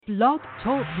Blog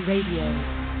Talk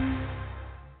Radio.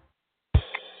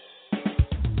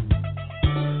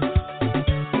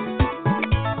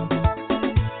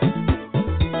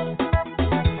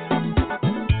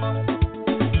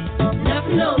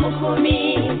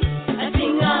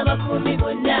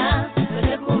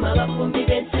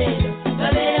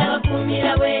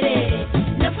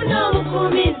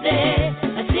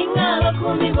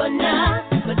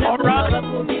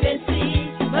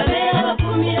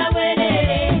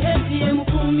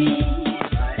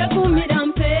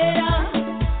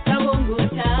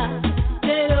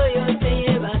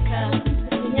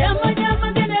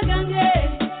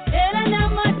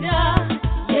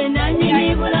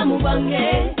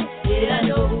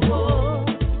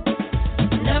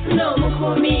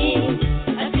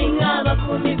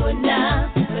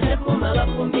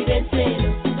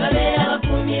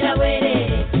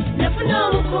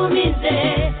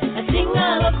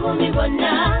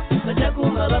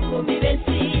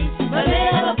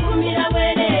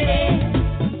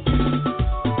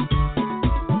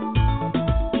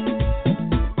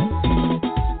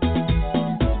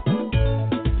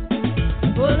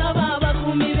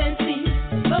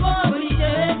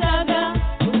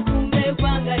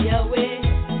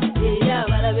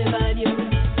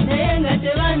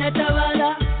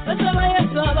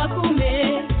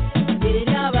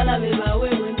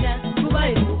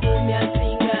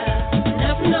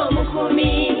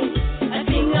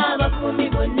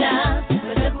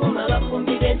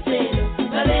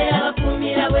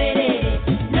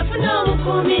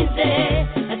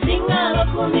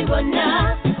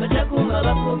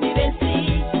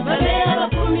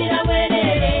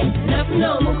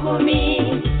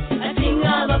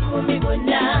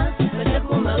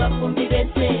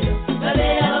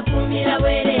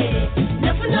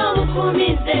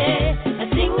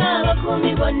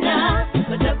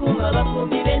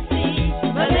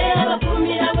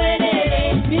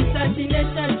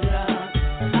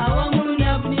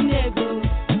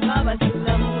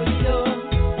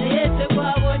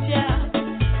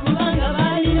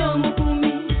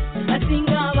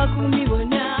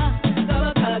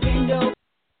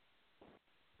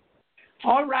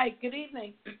 All right, good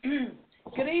evening.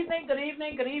 Good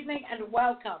evening, and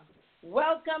welcome.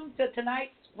 Welcome to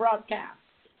tonight's broadcast.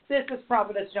 This is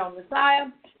Prophetess Joan Messiah,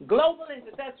 Global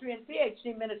Intercessory and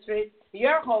PhD Ministry,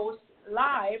 your host,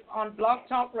 live on Blog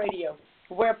Talk Radio,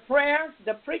 where prayer,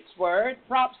 the preached word,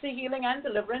 prophecy, healing, and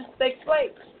deliverance takes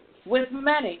place, with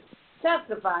many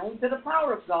testifying to the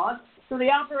power of God through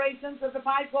the operations of the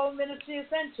fivefold ministry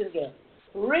ascension gift,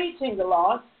 reaching the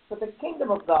lost for the kingdom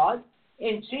of God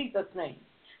in Jesus' name.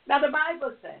 Now, the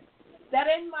Bible says that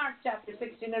in Mark chapter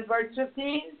 16 and verse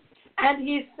 15, and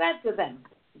he said to them,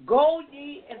 "Go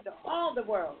ye into all the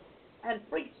world and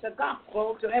preach the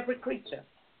gospel to every creature."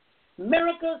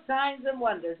 Miracles, signs, and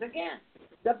wonders. Again,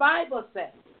 the Bible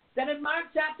says that in Mark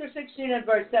chapter 16 and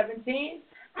verse 17,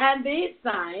 and these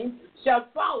signs shall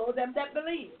follow them that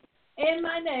believe. In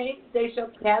my name they shall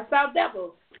cast out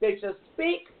devils. They shall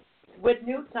speak with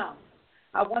new tongues.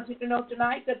 I want you to know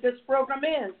tonight that this program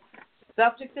is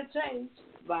subject to change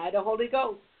by the Holy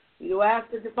Ghost. You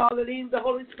ask that you follow the leading of the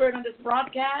Holy Spirit on this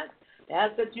broadcast.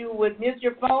 Ask that you would mute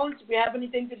your phones if you have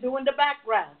anything to do in the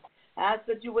background. Ask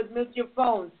that you would mute your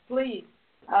phones, please,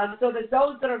 so that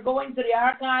those that are going to the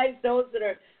archives, those that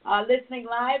are listening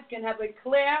live, can have a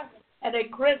clear and a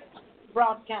crisp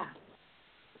broadcast.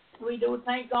 We do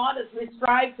thank God as we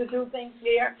strive to do things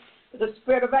here with the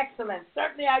spirit of excellence.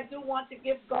 Certainly, I do want to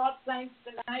give God thanks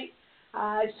tonight.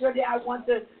 Surely, I want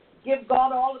to give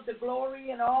God all of the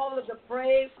glory and all of the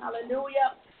praise.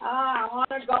 Hallelujah. I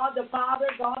honor God the Father,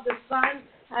 God the Son,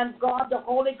 and God the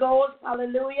Holy Ghost.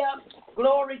 Hallelujah.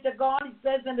 Glory to God. He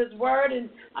says in his word in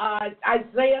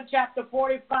Isaiah chapter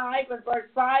 45 and verse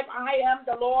 5, I am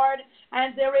the Lord,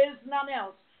 and there is none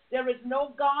else. There is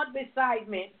no God beside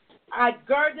me. I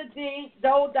girded thee,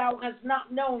 though thou hast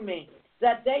not known me,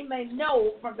 that they may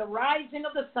know from the rising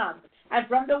of the sun and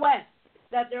from the west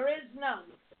that there is none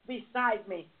beside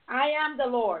me. I am the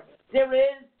Lord. There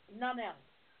is none else.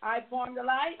 I form the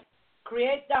light,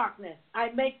 create darkness. I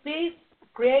make peace,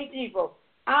 create evil.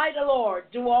 I, the Lord,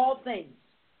 do all things.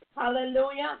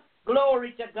 Hallelujah.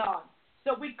 Glory to God.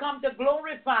 So we come to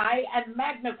glorify and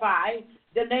magnify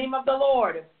the name of the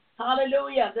Lord.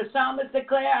 Hallelujah. The psalmist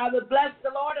declares, I will bless the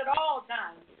Lord at all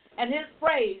times, and his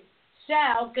praise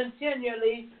shall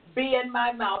continually be in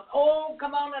my mouth. Oh,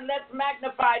 come on and let's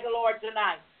magnify the Lord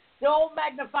tonight. So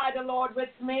magnify the Lord with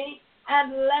me,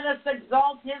 and let us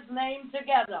exalt his name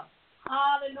together.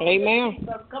 Hallelujah. Amen.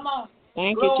 Jesus. Come on.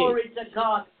 Thank Glory you, to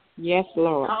God. Yes,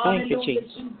 Lord. Thank you, Hallelujah,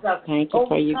 Jesus. Jesus. Thank you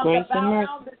for your grace and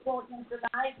mercy. Before him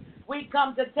tonight. We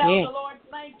come to tell Yes. the Lord,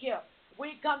 thank you.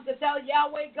 We come to tell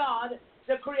Yahweh God,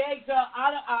 the Creator,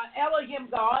 Elohim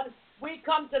God. We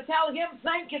come to tell him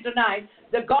thank you tonight,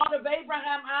 the God of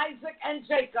Abraham, Isaac, and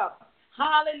Jacob.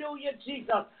 Hallelujah,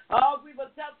 Jesus. Oh, we will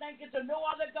tell thank you to no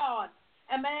other God.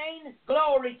 Amen.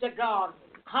 Glory to God.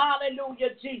 Hallelujah,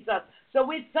 Jesus. So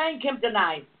we thank him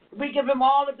tonight. We give him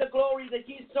all of the glory that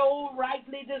he so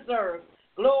rightly deserves.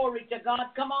 Glory to God.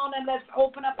 Come on and let's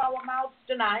open up our mouths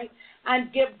tonight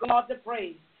and give God the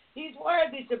praise. He's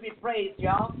worthy to be praised,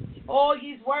 y'all. Oh,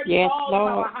 he's worthy of all of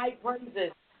our high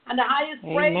praises. And the highest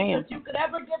praise that you could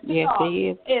ever give to God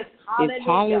is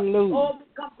hallelujah. Oh, we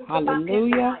come to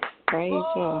hallelujah. Praise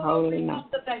your holy name.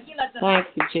 Thank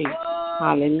you, Jesus.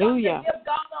 Hallelujah.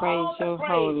 Praise your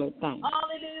holy name.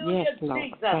 Hallelujah, yes, Lord.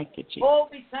 Jesus. Thank you, Jesus. Oh,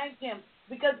 we thank him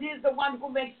because he's the one who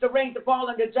makes the rain to fall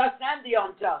on the just and the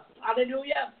unjust.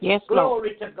 Hallelujah. Yes,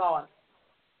 Glory Lord. to God.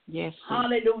 Yes.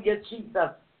 Hallelujah,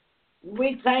 Jesus.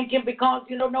 We thank him because,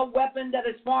 no weapon that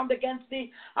is formed against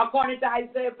thee, according to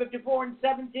Isaiah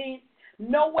 54:17,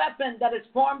 no weapon that is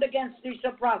formed against thee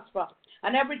shall prosper.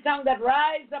 And every tongue that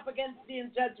rise up against thee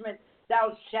in judgment,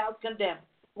 thou shalt condemn.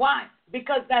 Why?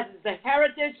 Because that is the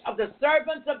heritage of the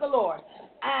servants of the Lord,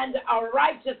 and our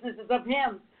righteousness is of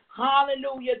him.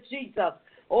 Hallelujah, Jesus.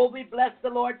 Oh, we bless the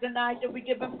Lord tonight, and we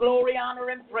give him glory, honor,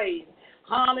 and praise.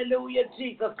 Hallelujah,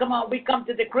 Jesus. Come on, we come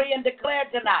to decree and declare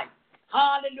tonight.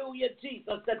 Hallelujah,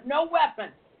 Jesus, that no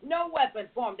weapon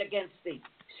formed against thee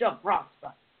shall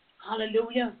prosper.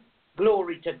 Hallelujah.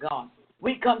 Glory to God.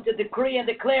 We come to decree and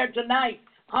declare tonight,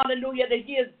 hallelujah, that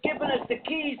he has given us the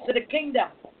keys to the kingdom.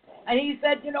 And he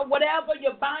said, whatever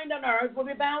you bind on earth will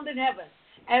be bound in heaven.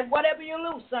 And whatever you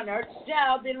loose on earth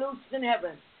shall be loosed in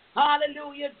heaven.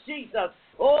 Hallelujah, Jesus.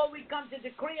 Oh, we come to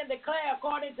decree and declare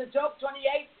according to Job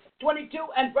 28:22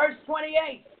 and verse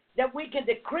 28 that we can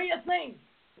decree a thing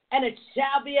and it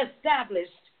shall be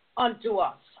established unto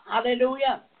us.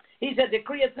 Hallelujah. He said,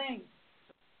 decree a thing,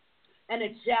 and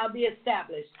it shall be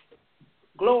established.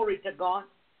 Glory to God.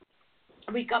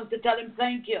 We come to tell him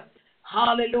thank you.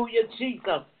 Hallelujah,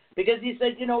 Jesus. Because he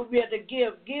said, we have to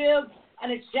give,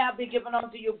 and it shall be given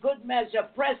unto you. Good measure,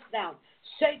 pressed down,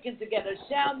 shaken together,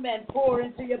 shall men pour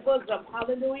into your bosom.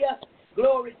 Hallelujah.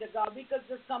 Glory to God. We could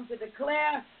just come to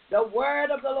declare the word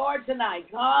of the Lord tonight.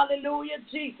 Hallelujah,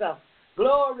 Jesus.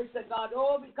 Glory to God.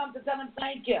 Oh, we come to tell him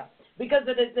thank you. Because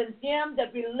it is in him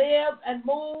that we live and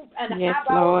move and have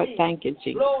our being. Yes, Lord. Thank you,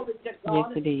 Jesus. Glory to God. Yes,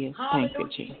 it is. Hallelujah.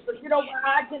 Thank you, Jesus.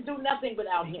 I can do nothing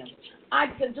without him. I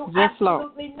can do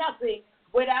absolutely nothing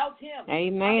without him.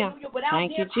 Amen. Without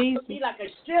thank him, you, Jesus. I would be like a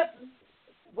ship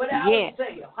without a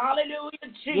sail. Hallelujah,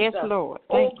 Jesus. Yes, Lord.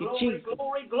 Thank you, glory, Jesus.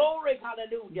 Glory, glory,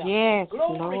 hallelujah. Yes,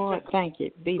 glory Lord. Thank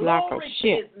you. Be glory like a ship.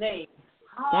 to his name.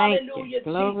 Thank Hallelujah, you.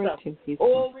 Glory Jesus. to his name.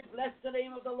 Oh, we bless the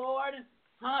name of the Lord.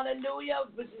 Hallelujah.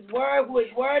 This is word who is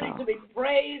worthy to be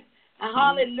praised. And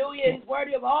hallelujah. He's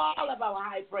worthy of all of our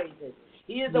high praises.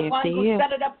 He is the one who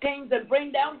set it up kings and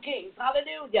bring down kings.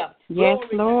 Hallelujah. Yes,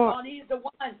 Glory Lord. to God. He's the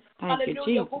one, Thank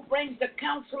hallelujah, who brings the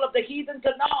counsel of the heathen to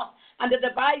naught and the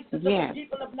devices of the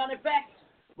people of none effect.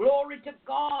 Glory to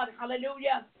God.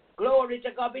 Hallelujah. Glory to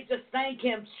God. We just thank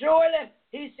him. Surely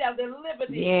he shall deliver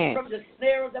thee from the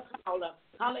snare of the fowler.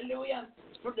 Hallelujah.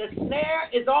 For the snare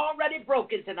is already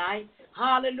broken tonight.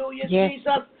 Hallelujah,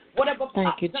 Jesus. Whatever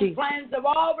plots and plans have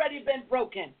already been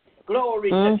broken. Glory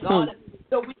to God.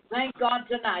 So we thank God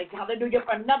tonight. Hallelujah.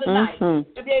 For another night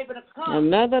to be able to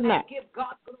come and give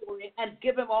God glory and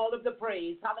give him all of the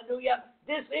praise. Hallelujah.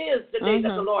 This is the day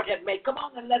that the Lord had made. Come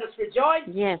on and let us rejoice.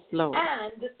 Yes, Lord.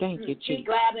 And thank you, Jesus. Be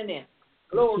glad in it.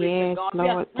 Glory to God.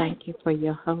 Lord. Thank you for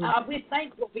your holy. We're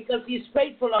thankful because he's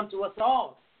faithful unto us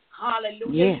all.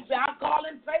 Hallelujah. Yes. I call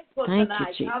him faithful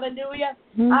tonight. Hallelujah.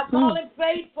 Mm-hmm. I call him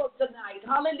faithful tonight.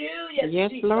 Hallelujah. Yes,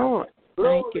 Jesus. Lord.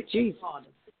 Glory Thank you, Jesus. God.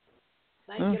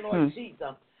 Thank you, Lord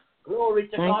Jesus. Glory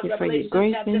to God. You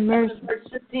Revelation chapter 7 verse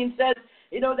 15 says,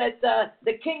 that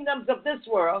the kingdoms of this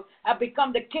world have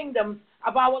become the kingdoms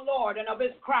of our Lord and of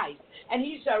his Christ. And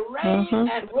he shall reign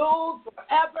and rule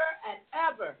forever and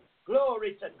ever.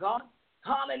 Glory to God.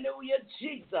 Hallelujah,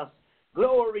 Jesus.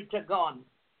 Glory to God.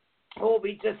 Oh,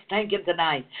 we just thank him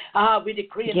tonight. We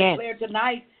decree and declare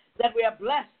tonight that we are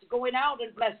blessed going out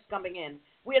and blessed coming in.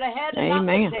 We are the head and not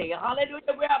the tail.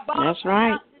 Hallelujah. We are above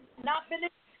and not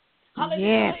beneath.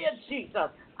 Hallelujah,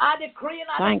 Jesus. I decree and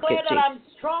I declare that I'm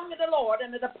strong in the Lord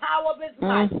and in the power of his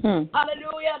might.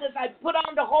 Hallelujah. As I put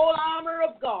on the whole armor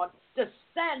of God to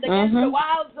stand against the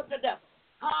wiles of the devil.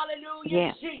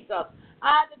 Hallelujah, Jesus.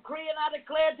 I decree and I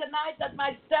declare tonight that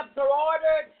my steps are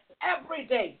ordered every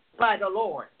day by the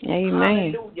Lord.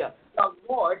 Amen. Hallelujah. The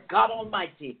Lord God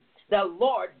Almighty, the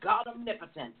Lord God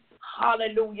Omnipotent.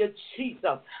 Hallelujah,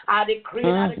 Jesus. I decree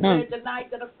and I declare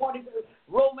tonight that according to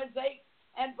Romans 8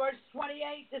 and verse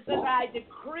 28, it says, I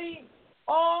decree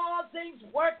all things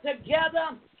work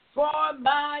together for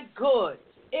my good.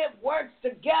 It works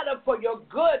together for your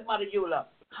good, Mother Eula.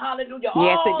 Hallelujah.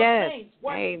 Yes, all it does. things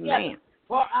work Amen. together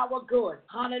for our good.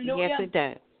 Hallelujah. Yes, it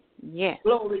does. Yes.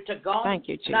 Glory to God. Thank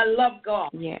you, Jesus. And I love God.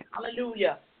 Yes.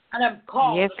 Hallelujah. And I'm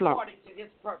called Yes, according to his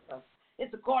purpose.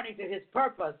 It's according to his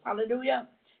purpose. Hallelujah.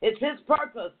 It's his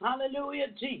purpose. Hallelujah,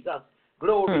 Jesus.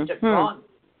 Glory to God.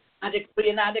 I decree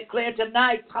and I declare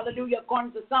tonight, hallelujah,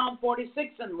 according to Psalm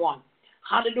 46 and 1.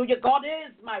 Hallelujah. God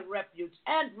is my refuge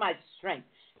and my strength.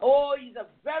 Oh, he's a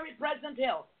very present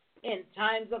help in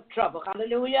times of trouble.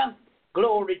 Hallelujah.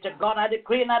 Glory to God. I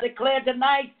decree and I declare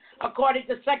tonight, according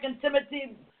to 2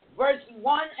 Timothy verse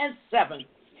 1 and 7.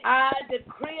 I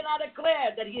decree and I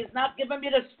declare that he has not given me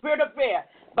the spirit of fear,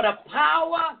 but of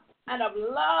power and of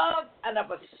love and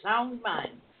of a sound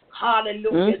mind.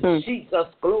 Hallelujah, Jesus.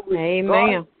 Glory to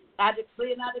God. I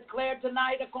decree and I declare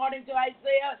tonight, according to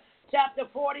Isaiah chapter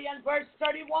 40 and verse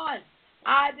 31,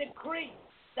 I decree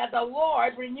that the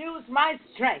Lord renews my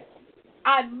strength.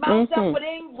 I mount up with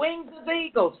wings as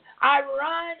eagles. I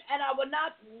run and I will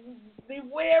not be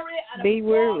weary, and I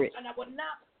walk and I will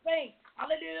not faint.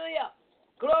 Hallelujah.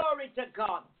 Glory to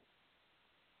God.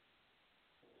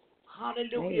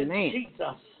 Hallelujah,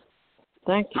 Jesus.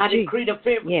 Thank you, I decree the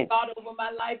favor yes. of God over my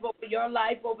life, over your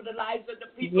life, over the lives of the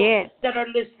people that are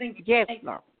listening to yes, me.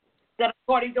 Lord. That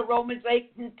according to Romans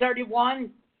 8 and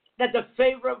 31, that the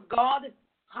favor of God,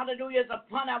 hallelujah, is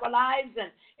upon our lives.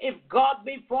 And if God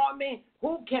be for me,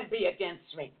 who can be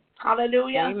against me?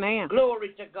 Hallelujah. Amen.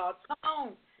 Glory to God. Come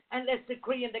on and let's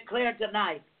decree and declare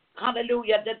tonight.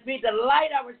 Hallelujah. That we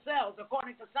delight ourselves,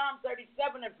 according to Psalm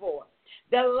 37 and 4.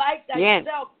 Delight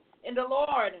thyself in the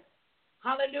Lord.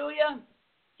 Hallelujah.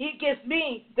 He gives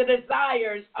me the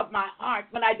desires of my heart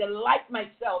when I delight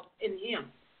myself in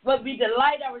him. When we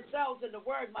delight ourselves in the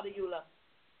word, Mother Eula.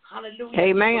 Hallelujah.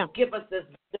 Amen. He will give us the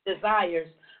desires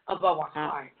of our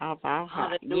heart. Of our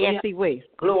heart. Hallelujah. Yes, he will.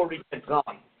 Glory to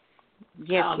God.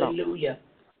 Yes, hallelujah. Lord.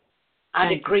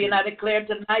 I decree and I declare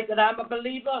tonight that I'm a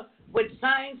believer with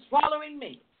signs following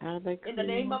me. In the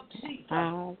name of Jesus.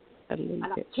 And I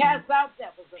cast out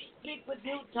devils and speak with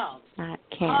new tongues.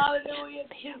 Hallelujah,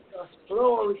 Jesus.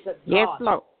 Glory to God. Yes,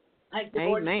 Lord. Thank you,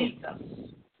 Lord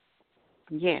Jesus.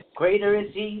 Yes. Greater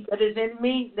is he that is in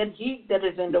me than he that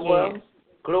is in the world.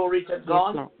 Glory to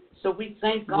God. Yes, so we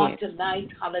thank God tonight,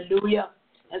 hallelujah,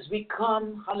 as we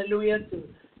come, hallelujah, to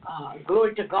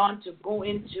glory to God, to go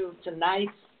into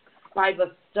tonight's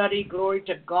Bible study. Glory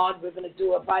to God. We're going to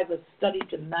do a Bible study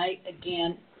tonight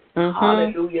again.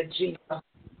 Hallelujah, Jesus.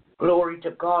 Glory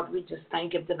to God. We just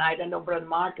thank him tonight. I know Brother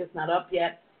Mark is not up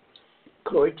yet.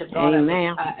 Glory to God.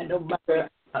 Amen. I know Mother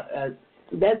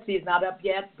Betsy is not up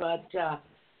yet, but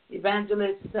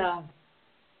Evangelist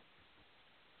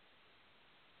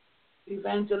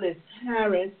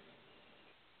Harris,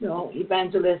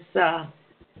 Evangelist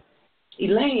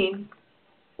Elaine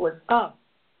was up.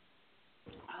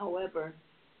 However,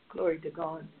 glory to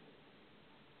God.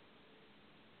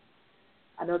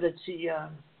 I know that she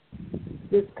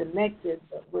disconnected,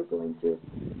 but we're going to,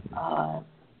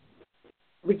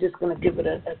 we're just going to give it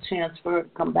a chance for her to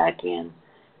come back in.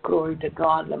 Glory to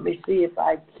God. Let me see if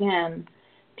I can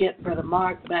get Brother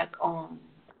Mark back on.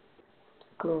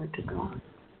 Glory to God.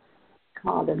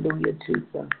 Hallelujah,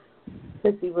 Jesus.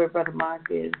 Let's see where Brother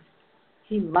Mark is.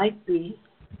 He might be.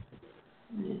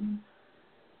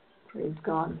 Praise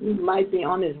God. He might be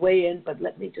on his way in, but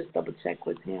let me just double check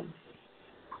with him.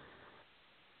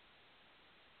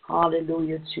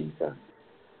 Hallelujah, Jesus.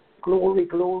 Glory,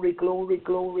 glory, glory,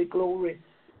 glory, glory.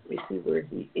 Let me see where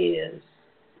he is.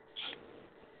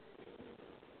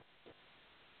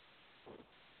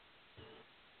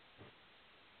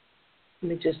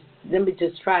 Let me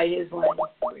just try his line.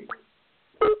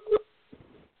 And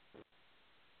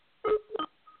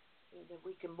then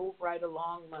we can move right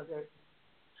along, Mother.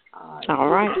 All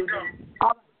right.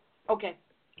 Okay.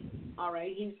 All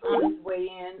right. He's on his way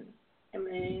in.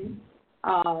 Amen.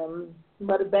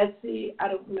 Mother Betsy, I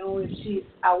don't know if she's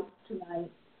out tonight.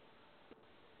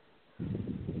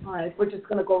 All right. We're just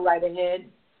going to go right ahead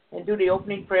and do the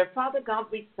opening prayer. Father God,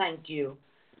 we thank you.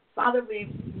 Father, we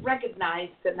recognize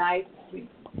tonight, we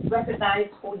recognize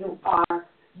who you are.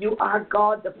 You are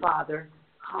God the Father.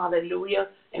 Hallelujah.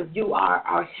 And you are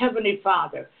our Heavenly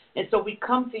Father. And so we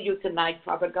come to you tonight,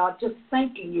 Father God, just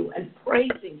thanking you and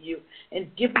praising you and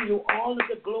giving you all of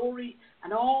the glory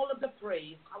and all of the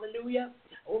praise. Hallelujah.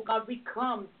 Oh, God, we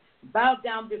come bow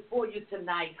down before you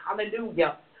tonight.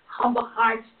 Hallelujah. Humble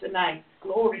hearts tonight.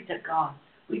 Glory to God.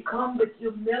 We come with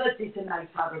humility tonight,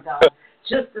 Father God,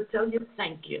 just to tell you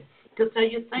thank you. To tell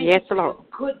you thank you for your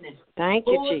goodness. Thank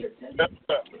you, Jesus. To tell you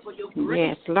thank you for your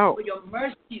grace, for your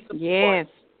mercy. Yes.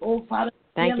 Oh, Father,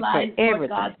 thank realize, you for everything.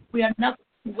 Lord God, we are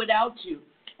nothing without you.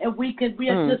 And we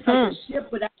are just like a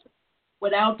ship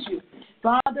without you.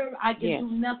 Father, I can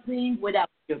do nothing without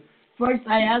you. First,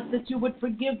 I ask that you would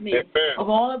forgive me of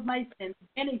all of my sins,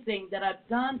 anything that I've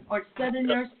done or said in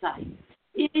your sight,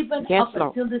 even up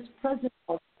until this present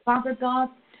moment. Father God,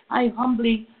 I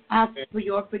humbly ask for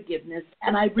your forgiveness,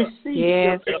 and I receive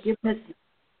your forgiveness.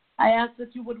 I ask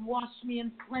that you would wash me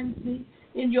and cleanse me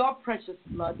in your precious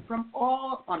blood from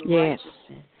all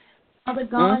unrighteousness. Father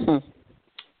God,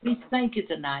 we thank you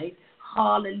tonight.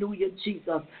 Hallelujah,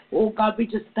 Jesus. Oh, God, we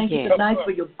just thank you tonight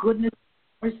for your goodness,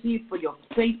 mercy, for your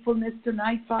faithfulness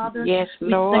tonight, Father. Yes,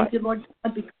 Lord. We thank you, Lord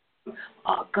God, because you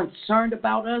are concerned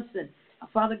about us. And,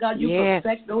 Father God, you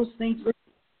perfect those things which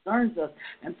concerns us.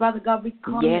 And, Father God, we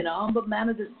come in a humble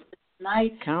manner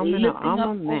tonight, lifting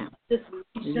up this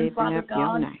nation, Father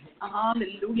God.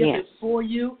 Hallelujah, before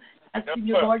you. Asking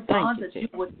you, Lord God, that you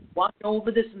would watch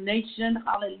over this nation.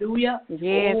 Hallelujah.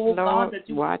 Yes, Lord, God, that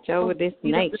you watch over this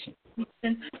nation.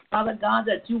 Father God,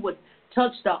 that you would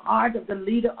touch the heart of the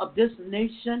leader of this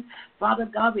nation. Father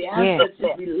God, we ask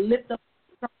that we lift up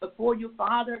before you,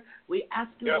 Father. We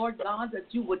ask you, Lord God, that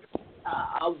you would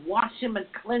wash him and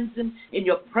cleanse him in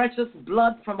your precious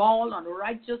blood from all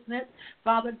unrighteousness.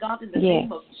 Father God, in the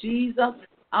name of Jesus,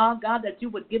 God, that you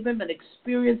would give him an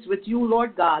experience with you,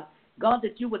 Lord God. God,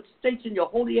 that you would station your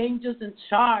holy angels in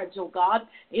charge, oh God,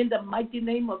 in the mighty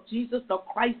name of Jesus, the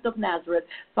Christ of Nazareth.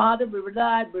 Father, we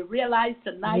realize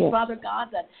tonight, Father God,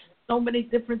 that so many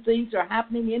different things are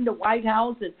happening in the White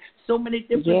House, and so many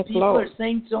different people are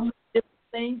saying so many different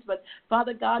things. But,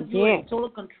 Father God, you are in total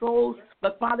control.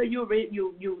 But, Father, you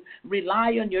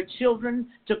rely on your children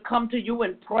to come to you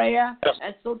in prayer.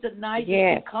 And so tonight,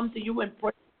 we come to you in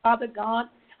prayer, Father God.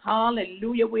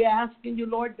 Hallelujah. We're asking you,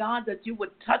 Lord God, that you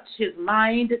would touch his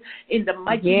mind in the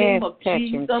mighty name of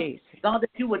Jesus. God,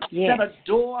 that you would set a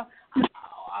door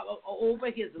over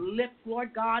his lips,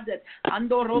 Lord God, that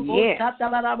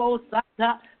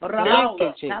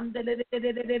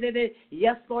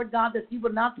yes, Lord God, that he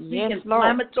would not speak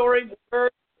inflammatory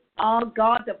words, oh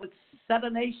God, that would set a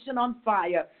nation on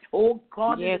fire. Oh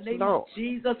God, in the name of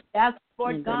Jesus, ask,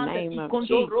 Lord God,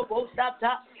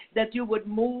 that you would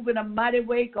move in a mighty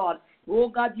way, God. Oh,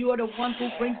 God, you are the one who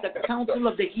brings the counsel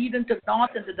of the heathen to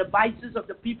naught and the devices of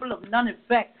the people of none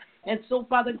effect. And so,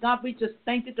 Father God, we just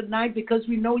thank you tonight because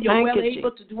we know you're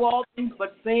able to do all things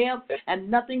but fail,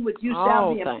 and nothing with you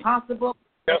shall be impossible.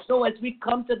 And so as we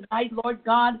come tonight, Lord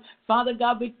God, Father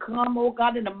God, we come, oh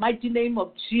God, in the mighty name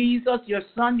of Jesus, your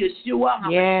Son, Yeshua,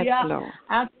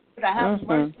 HaMashiach, to have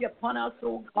mercy upon us,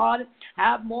 oh God.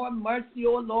 Have more mercy,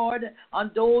 oh Lord, on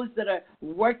those that are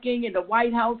working in the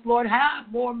White House, Lord.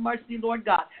 Have more mercy, Lord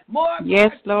God. More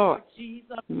mercy, Lord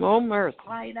Jesus. More mercy.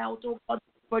 Crying out, oh God,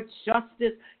 for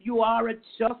justice. You are a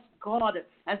just God.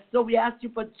 And so we ask you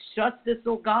for justice,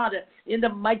 oh God, in the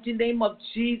mighty name of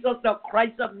Jesus, the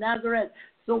Christ of Nazareth.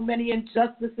 So many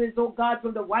injustices, oh God,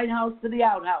 from the White House to the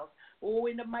outhouse. Oh,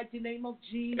 in the mighty name of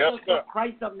Jesus, the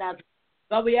Christ of Nazareth.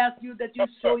 God, we ask you that you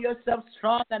show yourself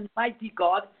strong and mighty,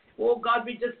 God. Oh, God,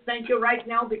 we just thank you right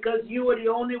now because you are the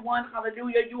only one.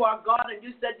 Hallelujah. You are God, and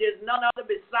you said there's none other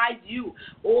besides you.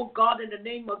 Oh, God, in the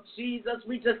name of Jesus,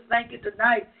 we just thank you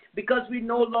tonight because we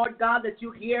know, Lord God, that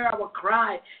you hear our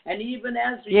cry. And even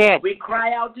as we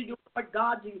cry out to you, Lord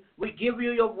God, we give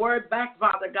you your word back,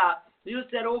 Father God. You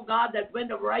said, oh, God, that when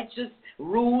the righteous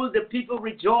rule, the people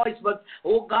rejoice. But,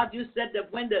 oh, God, you said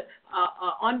that when the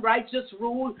unrighteous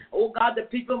rule, oh, God, the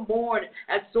people mourn.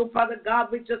 And so, Father God,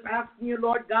 we're just asking you,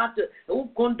 Lord God,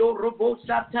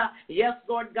 yes,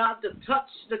 Lord God, to touch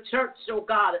the church, oh,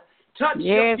 God. Touch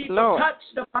the people, Lord. Touch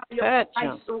the body of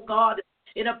Christ, oh, God.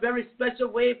 In a very special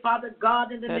way, Father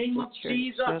God, in the name of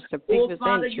Jesus. Oh,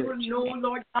 Father, you know,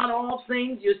 Lord God, all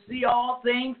things. You see all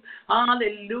things.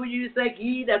 Hallelujah. You say,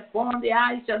 he that formed the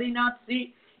eyes shall he not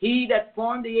see. He that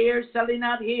formed the ears shall he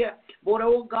not hear. But,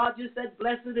 oh God, you said,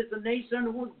 blessed is the nation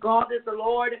whose God is the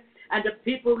Lord, and the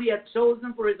people he hath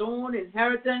chosen for his own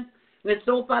inheritance. And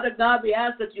so, Father God, we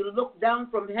ask that you look down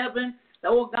from heaven.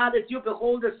 Oh, God, as you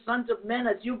behold the sons of men,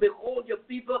 as you behold your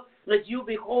people, as you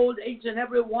behold each and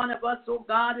every one of us, oh,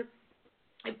 God,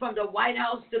 from the White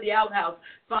House to the outhouse.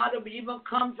 Father, we even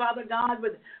come, Father God,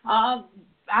 with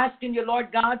asking you,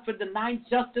 Lord God, for the 9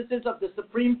 justices of the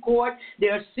Supreme Court.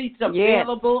 There are seats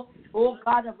available. Oh,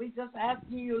 God, and we just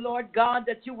asking you, Lord God,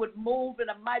 that you would move in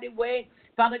a mighty way.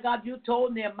 Father God, you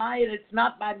told Nehemiah it's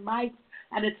not by might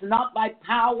and it's not by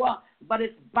power, but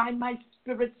it's by my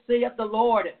Spirit, saith the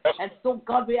Lord. And so,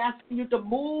 God, we're asking you to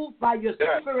move by your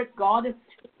Spirit, God, in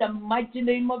the mighty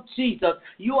name of Jesus.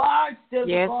 You are still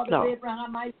the God of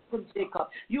Abraham, Isaac, and Jacob.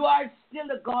 You are still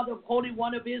the God of Holy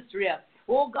One of Israel.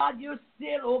 Oh, God, you're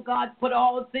still, oh, God, put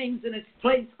all things in its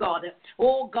place, God.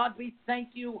 Oh, God, we thank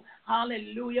you,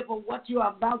 hallelujah, for what you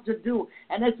are about to do.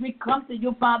 And as we come to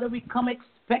you, Father, we come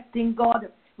expecting, God.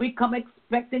 We come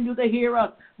expecting you to hear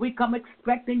us. We come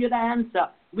expecting you to answer.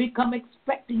 We come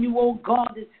expecting you, oh,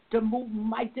 God, to move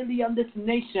mightily on this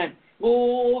nation.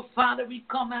 Oh, Father, we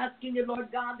come asking you,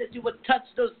 Lord God, that you would touch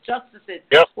those justices.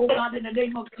 Oh, God, in the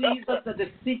name of Jesus, that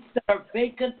the seats that are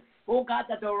vacant, oh, God,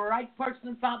 that the right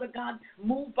person, Father God,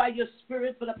 move by your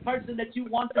Spirit for the person that you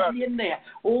want to be in there.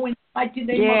 Oh, in the mighty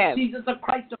name of Jesus of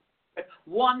Christ,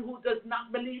 one who does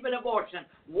not believe in abortion,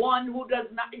 one who does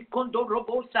not,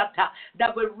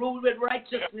 that will rule with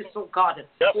righteousness, oh, God.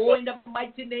 Oh, in the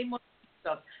mighty name of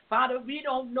Jesus. Father, we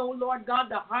don't know, Lord God,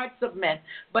 the hearts of men,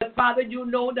 but, Father, you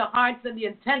know the hearts and the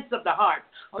intents of the heart.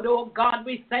 Oh, God,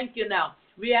 we thank you now.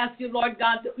 We ask you, Lord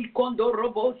God,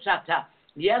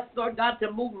 yes, Lord God,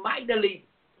 to move mightily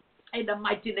in the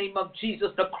mighty name of Jesus,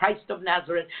 the Christ of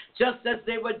Nazareth. Just as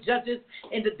they were judges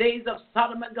in the days of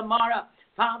Sodom and Gomorrah,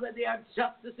 Father, they are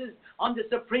justices on the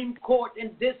Supreme Court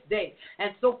in this day.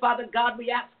 And so, Father God, we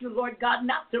ask you, Lord God,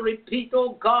 not to repeat,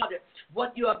 oh God,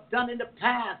 what you have done in the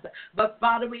past. But,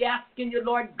 Father, we asking you,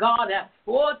 Lord God,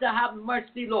 oh, to have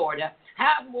mercy, Lord.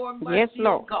 Have more mercy,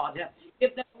 oh God.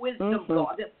 Give them wisdom,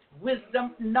 God.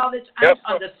 Wisdom, knowledge, and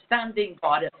understanding,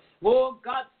 God. Oh,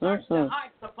 God, search the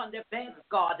hearts upon their beds,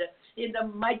 God. In the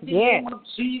mighty name of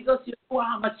Jesus,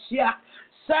 Yeshua HaMashiach.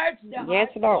 Search the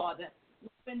hearts, God.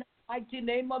 In the mighty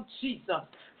name of Jesus.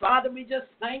 Father, we just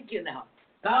thank you now.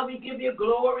 God, we give you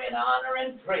glory and honor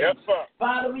and praise.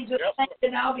 Father, we just thank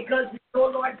you now because we know,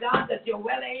 Lord God, that you're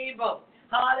well able,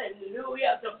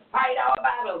 hallelujah, to fight our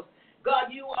battles.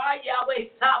 God, you are Yahweh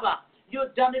Sabbath.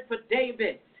 You've done it for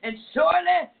David. And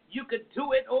surely you could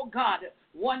do it, oh God.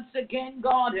 Once again,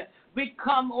 God, we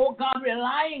come, oh God,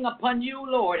 relying upon you,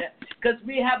 Lord, because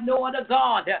we have no other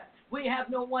God. We have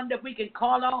no one that we can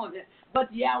call on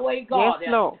but Yahweh God.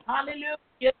 Yes, Lord.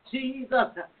 Hallelujah,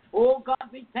 Jesus. Oh God,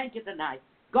 we thank you tonight.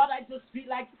 God, I just feel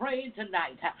like praying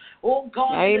tonight. Oh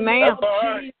God, amen. In the name of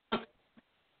Jesus.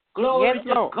 Glory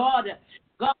to Lord. God.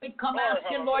 God, we come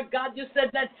asking, Lord God, you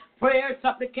said that prayers,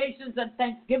 supplications, and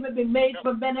thanksgiving be made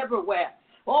for men everywhere.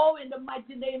 Oh, in the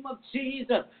mighty name of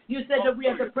Jesus. You said that we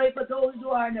have to pray for those who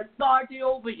are in authority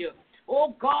over you.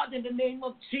 Oh, God, in the name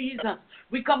of Jesus,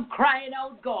 we come crying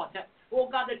out, God. Oh,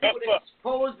 God, that you would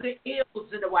expose the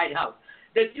ills in the White House,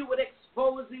 that you would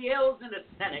expose the ills in the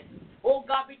Senate. Oh,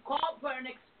 God, we call for an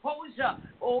exposure,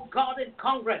 oh, God, in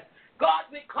Congress. God,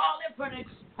 we call it for an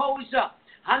exposure.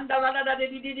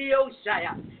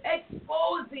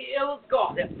 Expose the ills,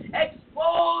 God.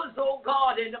 Expose, oh,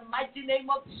 God, in the mighty name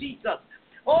of Jesus.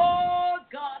 Oh,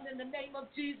 God, in the name of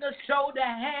Jesus, show the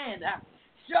hand.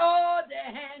 Show the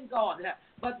hand, God.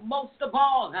 But most of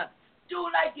all, do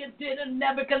like you did in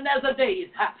Nebuchadnezzar days.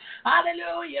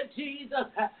 Hallelujah, Jesus.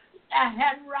 A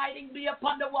handwriting be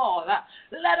upon the wall.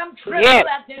 Let them tremble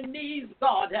at their knees,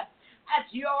 God, at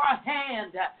your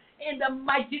hand. In the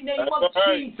mighty name of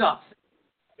Jesus.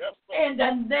 In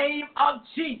the name of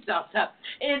Jesus.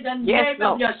 In the name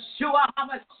of Yeshua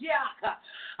HaMashiach.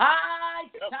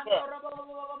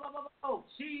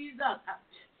 Jesus.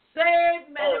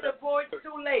 Save men before it's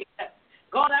too late.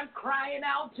 God, I'm crying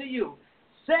out to you.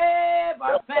 Save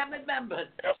our family members.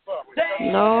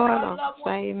 Save Lord,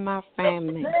 save my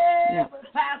family. Save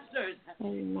pastors.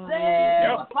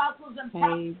 Save apostles and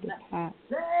prophets.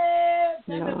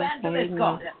 Save evangelists,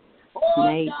 God.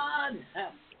 Oh, God.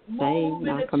 Move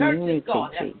in the churches,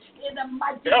 God. In the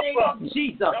mighty name of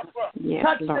Jesus.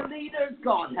 Touch the leaders,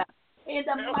 God. In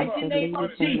the mighty name of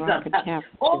Jesus.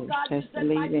 Oh, God, you said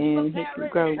my people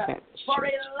perish for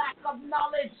a lack of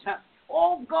knowledge.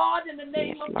 Oh, God, in the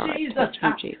name of Jesus.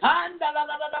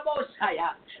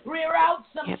 Rear out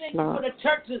some things for the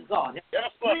churches, God.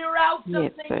 Rear out some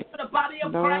things for the body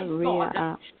of Christ, God.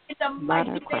 In the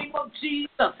mighty name of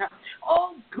Jesus.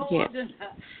 Oh, God.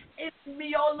 It's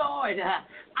me, oh, Lord.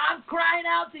 I'm crying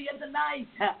out to you tonight.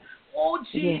 Oh,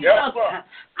 Jesus.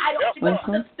 I don't even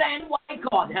understand why,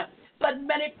 God. But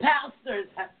many pastors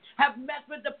have met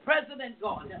with the president,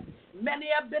 God. Many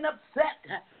have been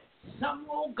upset. Some,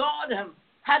 oh God,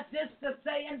 had this to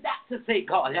say and that to say,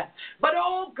 God. But,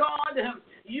 oh God,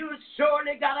 you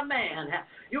surely got a man.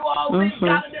 You always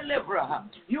got a deliverer.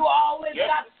 You always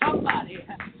got somebody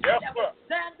that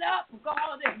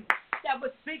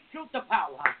truth to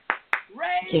power.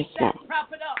 Raise Yes, that Lord.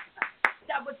 prophet up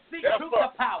that would speak Yes, truth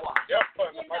Lord. to power. Yes,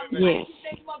 Lord. In the Yes.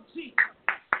 mighty name of Jesus.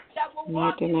 That will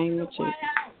walk Mighty name into of the White Jesus.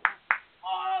 House.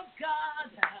 Oh,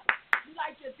 God,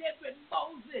 like you did with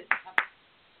Moses.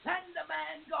 Send the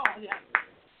man, God.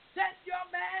 Send your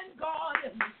man, God,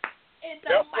 in the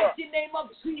Yes, mighty name of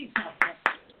Jesus.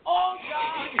 Oh,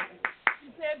 God,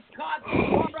 you said, God,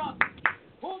 for us,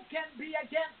 who can be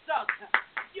against us?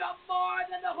 You're more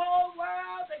than the whole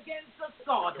world against us,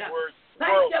 God.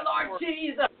 Thank you, Lord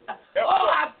Jesus. Oh,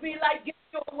 I feel like getting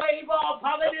a wave off.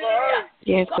 Hallelujah.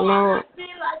 Yes, God, Lord. I feel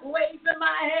like waving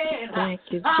my hand. Thank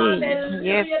you,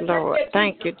 Hallelujah. Jesus. Yes, Lord.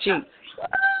 Thank you, Jesus.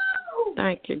 Woo!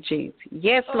 Thank you, Jesus.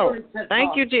 Yes, Glory Lord. to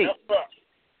Thank God. you, Jesus.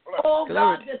 Oh,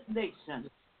 Glory. God, this nation.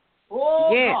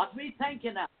 Oh, Yes. God, we thank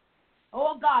you now.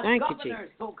 Oh, God, Thank you, governors,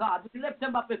 oh, God, we lift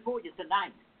them up before you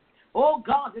tonight. Oh,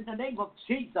 God, in the name of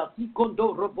Jesus.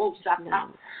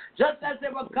 Just as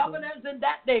there were governors in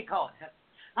that day, God.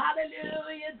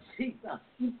 Hallelujah, Jesus.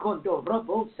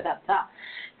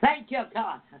 Thank you,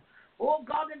 God. Oh,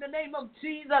 God, in the name of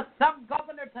Jesus, some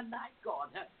governor tonight, God.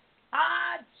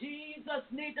 Jesus,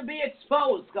 need to be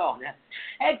exposed, God.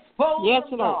 Expose Yes,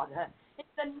 them, Lord. God. In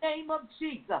the name of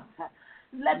Jesus.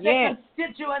 Let Yes. the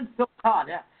constituents, oh God,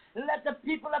 let the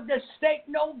people of the state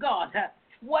know, God,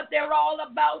 what they're all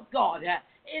about, God.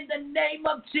 In the name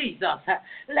of Jesus.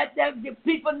 Let the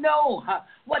people know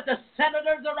what the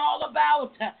senators are all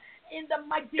about. In the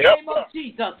mighty name of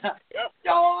Jesus.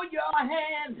 Show your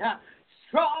hand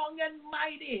strong and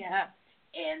mighty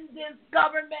in this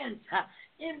government.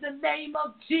 In the name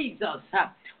of Jesus.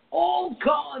 Oh,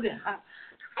 God.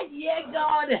 Yeah,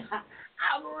 God.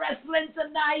 I'm wrestling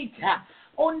tonight.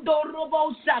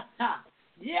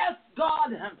 Yes, God.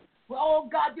 Oh,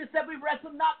 God, you said we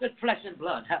wrestle not with flesh and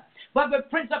blood, but with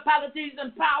principalities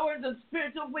and powers and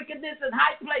spiritual wickedness in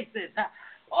high places.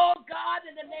 Oh, God,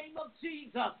 in the name of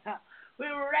Jesus,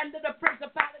 we render the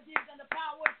principalities and the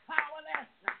powers powerless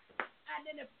and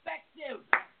ineffective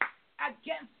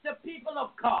against the people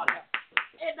of God.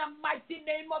 In the mighty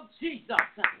name of Jesus,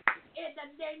 in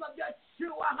the name of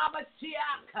Yeshua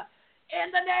HaMashiach, in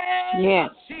the name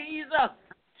of Jesus,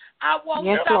 I won't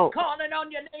stop calling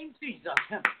on your name, Jesus.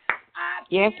 I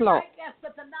feel like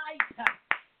Esther tonight.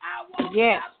 I won't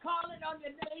stop calling on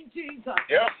your name, Jesus.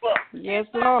 Yes, Lord. Yes,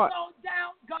 if Lord. I go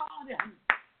down, God,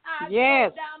 I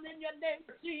Yes. go down in your name,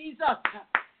 Jesus.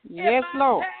 Yes, if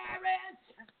Lord.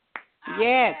 I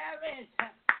Yes. perish.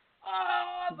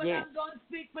 Oh, but Yes. I'm going to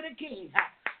speak for the King.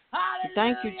 Hallelujah.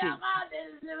 Thank you, Jesus.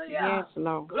 Hallelujah. Yes,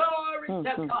 Lord. Glory to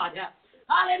Mhm. God.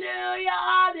 Hallelujah.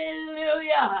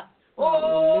 Hallelujah.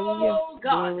 Hallelujah. Oh,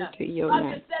 God. Glory to your God,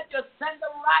 name. you said you send the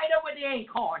rider with the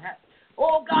inkhorn.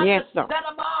 Oh, God, Yes, you Lord. set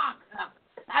a mark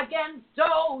against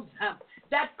those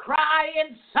that cry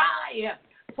and sigh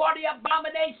for the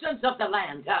abominations of the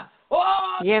land.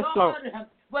 Oh, Yes, God, Lord.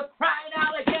 we're crying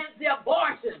out against the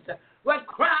abortions. We're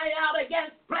crying out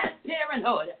against Planned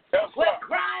Parenthood. We're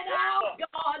crying out,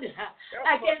 God,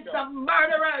 against the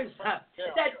murderers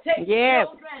that take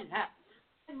children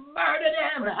and murder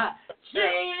them.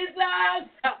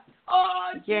 Jesus.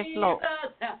 Oh, Yes, Jesus. Lord.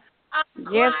 I'm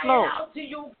Yes, crying Lord. out to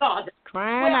you, God.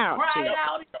 Crying We're out to crying you.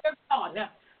 out here, God.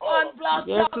 On Blog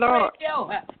Yes, Talk Lord.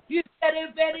 Radio. You said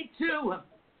if any two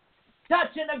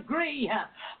touch and agree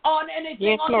on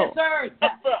anything on Lord. this earth,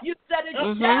 you said it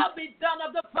shall be done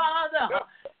of the Father.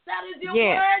 That is your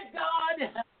word,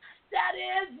 God. That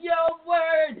is your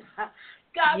word.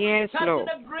 God, we touch Lord.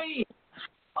 and agree.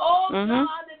 Oh, God,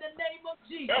 in the name of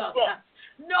Jesus.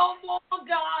 No more,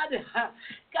 God.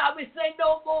 God, we say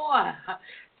no more.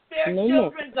 Spare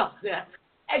children, God.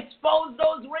 Expose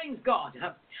those rings, God.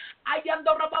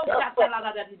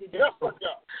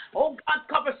 Oh, God,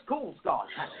 cover schools, God.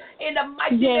 In the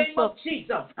mighty name of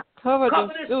Jesus. Cover the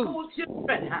the school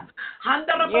children.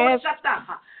 Yes.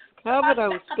 Cover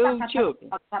those school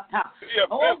children.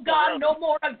 Oh, God, no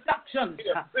more abductions.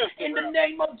 In the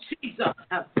name of Jesus.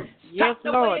 Yes, Stop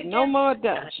the Lord. way No against more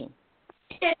abduction.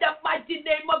 in the mighty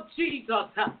name of Jesus.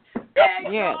 Hey,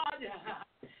 Yes. God,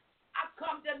 I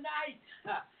come tonight.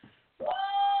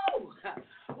 Whoa!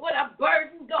 What a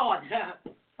burden, God.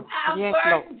 I'm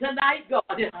burdened tonight, God.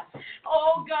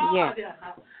 Oh, God. Yes.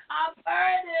 I'm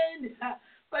burdened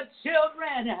for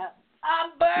children.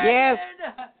 I'm burdened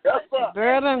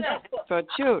Burden for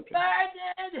children.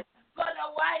 burdened for the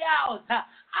White House.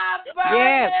 I'm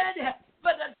burdened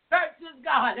for the churches,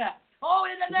 God. Oh,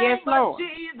 in the name of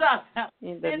Jesus.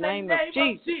 In the name of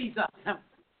Jesus.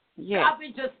 Yes. God, we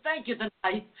just thank you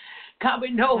tonight. God, we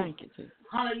know, Thank you, Jesus.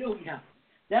 hallelujah,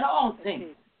 that all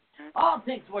things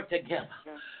work together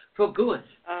for good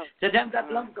to them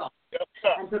that love God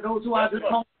and to those who are the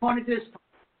morning this.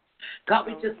 God,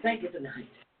 we just thank you tonight.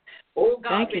 Oh,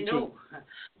 God, we know.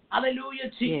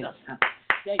 Hallelujah, Jesus. Yes.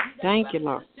 That he that Thank you, dwelleth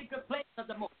Lord. in the secret place of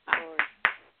the Most High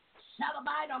shall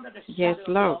abide under the Yes, shadow of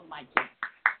the Lord. Almighty.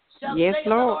 Shall Yes, say,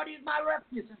 Lord. The Lord is my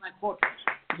refuge and my fortress.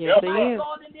 Yes, He My is.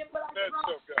 God, in him will I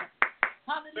trust.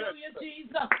 Hallelujah,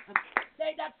 Jesus.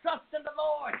 They that trust in the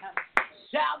Lord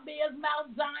shall be as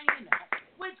Mount Zion,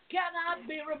 which cannot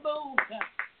be removed,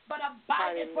 but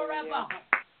abideth forever.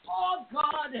 Oh,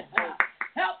 God,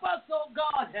 help us, oh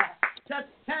God, to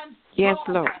stand strong. Yes,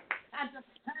 Lord. And to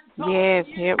stand tall Yes,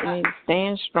 in you. help me to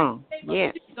stand strong.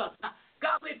 Yes. Jesus.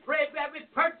 God, we pray for every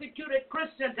persecuted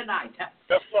Christian tonight.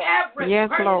 Yes, Lord. Every Yes,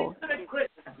 Lord. persecuted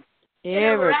Christian.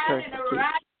 Every in persecution.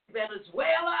 Iraq, in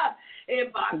Venezuela,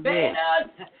 in Barbados,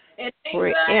 in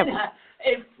England, Wherever.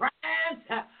 in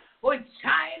France, in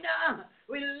China.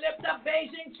 We lift up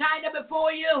Beijing, China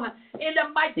before you in the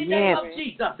mighty name of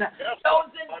Jesus.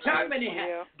 Those in Germany,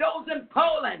 those in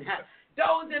Poland,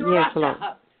 those in Yes, Russia.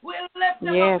 Lord. We lift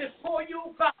them Yes. up before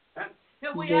you, Father.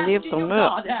 And we You ask lift you, them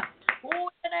up. God, in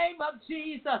the name of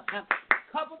Jesus,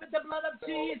 cover with the blood of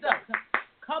Jesus.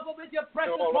 Cover with your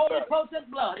precious, holy,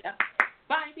 potent blood.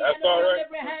 Bind the enemy with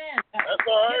every hand.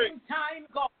 Give them time,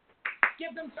 God.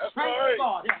 Give them strength,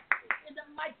 God. In the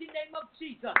mighty name of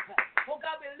Jesus. Oh,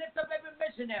 God, we lift up every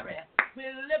missionary. We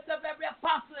lift up every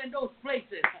apostle in those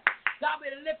places. God,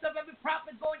 we lift up every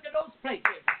prophet going to those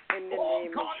places. Oh,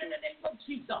 God, in the name of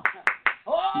Jesus.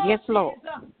 Oh, Yes, Lord.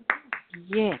 Jesus.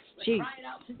 Yes, We're Jesus. crying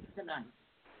out to you tonight.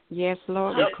 Yes,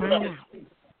 Lord, we're crying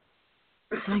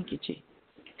out. Thank you, Jesus.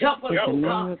 Help us, In the oh name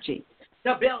God, of Jesus.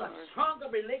 to build a stronger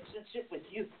relationship with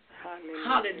you.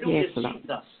 Hallelujah, Yes, Lord.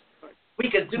 Jesus. We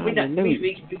can do Hallelujah.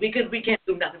 we can't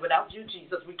do nothing without you,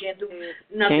 Jesus. We can't do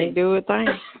nothing. Can't do a thing.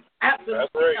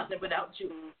 Absolutely nothing without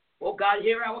you. Oh God,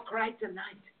 hear our cry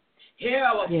tonight. Hear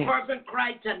our Yes. fervent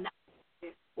cry tonight.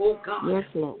 Oh God, Yes,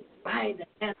 Lord. by the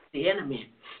hand of the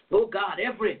enemy. Oh God,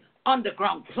 every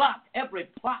underground plot, every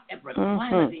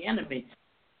plan of the enemy,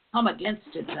 come against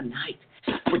it tonight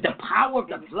with the power of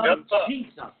the blood of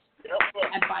Jesus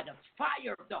and by the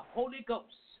fire of the Holy Ghost.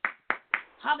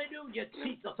 Hallelujah,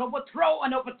 Jesus. Overthrow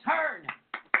and overturn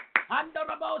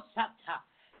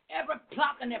every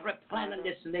plot and every plan in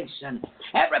this nation,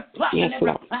 every plot and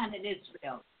every plan in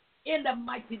Israel. In the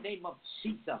mighty name of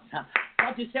Jesus.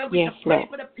 God, you said we can pray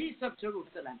for the peace of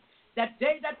Jerusalem, that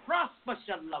they that prosper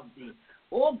shall love thee.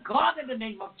 Oh God, in the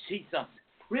name of Jesus.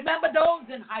 Remember those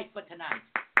in Haifa tonight.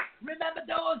 Remember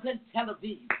those in Tel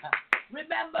Aviv.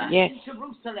 Remember in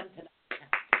Jerusalem tonight.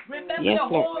 Remember the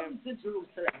homes in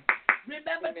Jerusalem.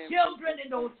 Remember children in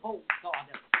those homes, God.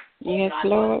 Yes, God,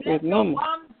 Lord, let remember. the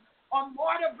ones on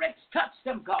mortar bricks touch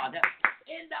them, God.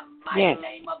 In the mighty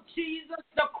name of Jesus,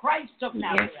 the Christ of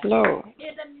Nazareth. Yes, Lord.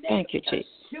 In the name Thank you, of Jesus.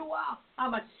 Yeshua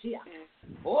HaMashiach.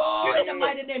 Oh, in the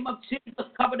mighty name of Jesus,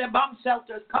 cover the bomb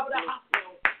shelters, cover the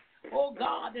hospitals. Oh,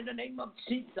 God, in the name of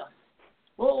Jesus.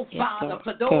 Oh, Father,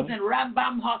 for those in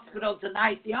Rambam Hospital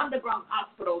tonight, the underground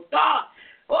hospitals, God.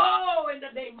 Oh, in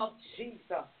the name of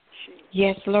Jesus.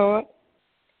 Yes, Lord.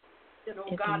 You know,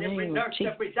 God, every nurse,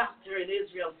 every doctor in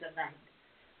Israel tonight.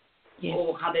 Yes.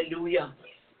 Oh, hallelujah.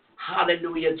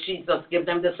 Hallelujah, Jesus. Give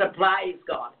them the supplies,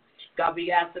 God. God,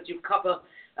 we ask that you cover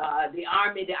the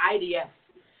Army, the IDF.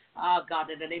 God,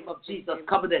 in the name of Jesus,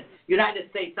 cover the United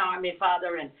States Army,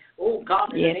 Father, and oh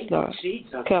God, in the name of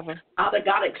Jesus, cover. Father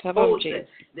God, expose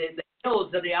the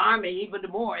ills of the Army even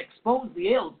more, expose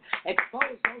the ills,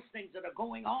 expose those things that are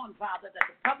going on, Father, that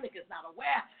the public is not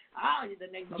aware. In the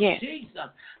name of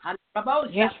Jesus,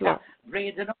 yes, Lord. Bring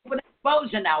it to an open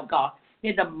exposure now, God.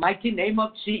 In the mighty name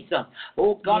of Jesus.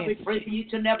 Oh, God, we pray for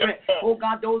each and every, oh,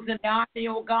 God, those in the army,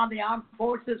 oh, God, the armed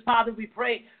forces, Father, we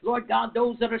pray, Lord God,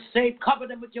 those that are saved, cover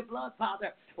them with your blood,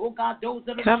 Father. Oh, God, those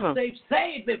that are not saved,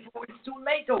 save before it's too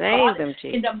late, oh, God, them,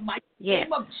 in the mighty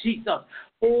name of Jesus.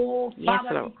 Oh,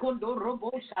 Father,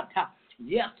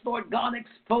 yes, Lord God,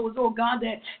 expose, oh, God,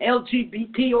 the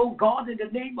LGBT, oh, God, in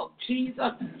the name of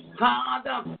Jesus.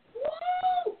 Father,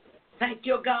 woo! Thank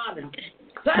you, God.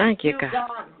 Thank you,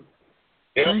 God.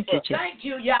 Thank you, Jesus. Thank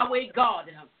you, Yahweh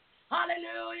God.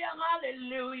 Hallelujah,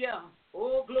 hallelujah.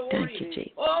 Oh, glory. Thank you,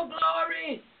 Jesus. Oh,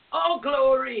 glory. Oh,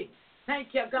 glory.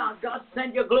 Thank you, God. God,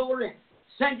 send your glory.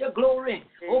 Send your glory.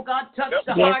 Oh, God, touch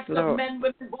the hearts of men,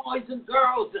 women, boys, and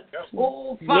girls.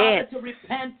 Oh, Father, to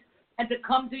repent and to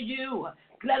come to you.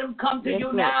 Let them come to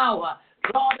you now.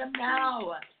 Draw them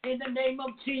now. In the name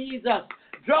of Jesus.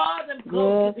 Draw them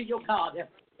closer to your God.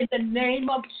 In the name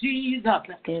of Jesus,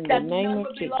 that none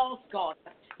will be lost, God.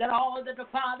 That all that the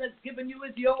Father has given you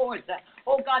is yours.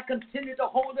 Oh, God, continue to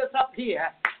hold us up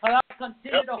here.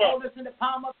 continue to hold us in the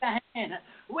palm of the hand.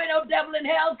 Where no devil in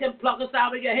hell can pluck us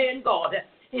out of your hand, God.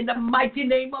 In the mighty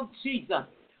name of Jesus.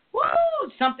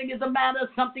 Woo! Something is the matter.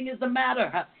 Something is the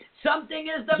matter. Something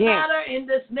is the matter in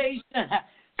this nation.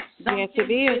 Something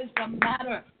is the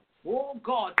matter. Oh,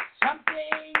 God.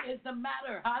 Something is the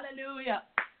matter. Hallelujah.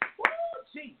 Woo,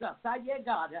 Jesus. Yeah,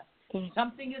 God.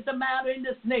 Something is the matter in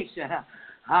this nation.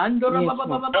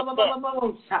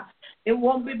 It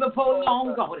won't be before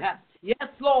long, God. Yes,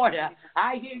 Lord.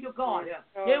 I hear you, God.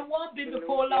 It won't be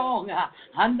before long.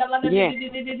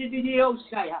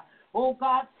 Oh,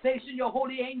 God, station your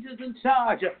holy angels in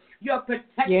charge. Your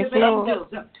protective angels.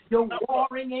 Your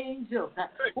warring angels.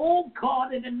 Oh,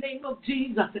 God, in the name of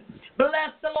Jesus.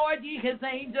 Bless the Lord, ye his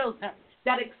angels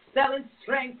that excel in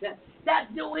strength,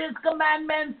 that do his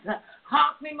commandments,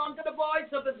 hearkening unto the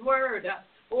voice of his word.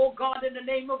 Oh, God, in the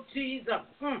name of Jesus.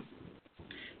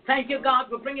 Thank you, God,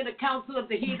 for bringing the counsel of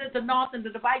the heathen to naught and the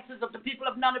devices of the people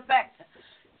of none effect.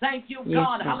 Thank you,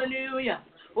 God. Hallelujah.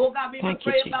 Oh, God, we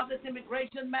pray about this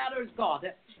immigration matters, God,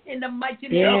 in the mighty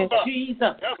name of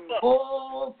Jesus.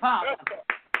 Oh, Father.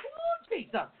 Oh,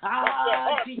 Jesus.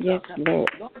 Jesus. Yes, Lord.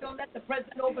 Lord, don't let the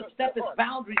president overstep his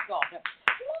boundaries, God.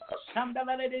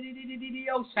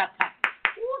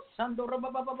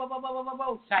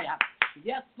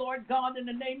 Yes, Lord God, in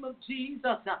the name of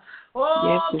Jesus.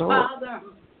 Oh, yes, Lord. Father.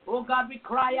 Oh, God, we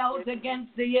cry out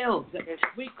against the ills.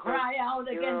 We cry out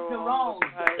against the wrongs.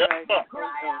 We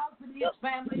cry out for these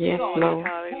families, God, Lord.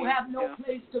 who have no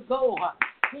place to go,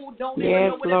 who don't even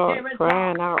Yes, know where Lord, their parents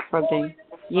crying are. out for them.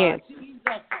 Yes.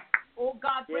 Jesus. Oh,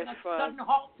 God, bring a sudden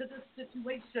halt to this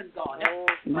situation, God.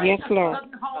 Bring yes, a Lord.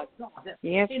 sudden halt, God.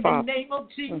 Yes, in Father. the name of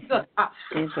Jesus.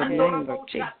 In the name of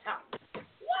Jesus.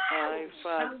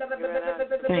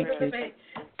 Thank you.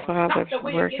 Father,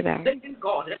 work it out.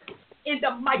 God, in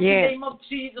the mighty name of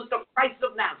Jesus, the Christ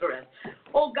of Nazareth.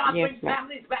 Oh, God, bring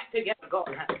families back together, God.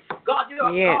 God, you're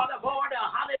a God of order.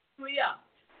 Hallelujah.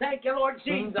 Thank you, Lord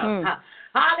Jesus.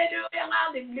 Hallelujah,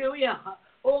 hallelujah.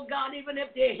 Oh, God, even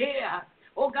if they're here,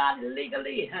 oh, God,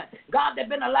 illegally, God, they've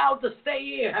been allowed to stay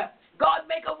here. God,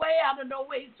 make a way out of no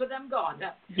ways for them, God.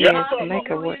 Yes, make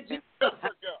a way. Jesus.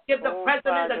 Give the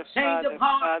president a change of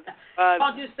heart.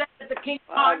 God, you said that the king's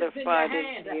heart is in your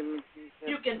hand.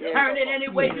 You can turn it any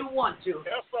way you want to.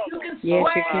 You can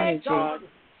sway it, God.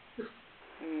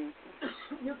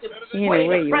 You can sway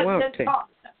the president's heart.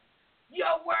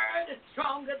 Your word is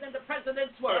stronger than the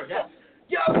president's word.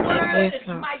 Your word is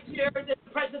mightier than the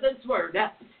president's word.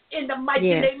 In the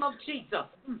mighty name of Jesus.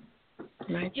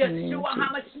 Yeshua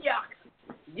HaMashiach.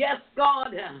 Yes,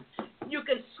 God. You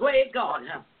can sway God.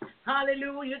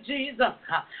 Hallelujah, Jesus.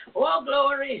 Oh,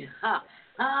 glory.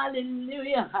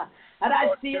 Hallelujah. And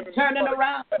I see it turning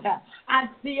around. I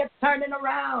see it turning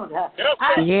around.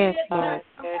 I see it turning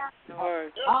around.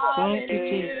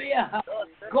 Hallelujah.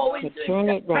 Go into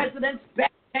the president's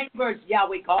bed chambers,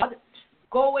 Yahweh God.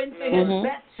 Go into his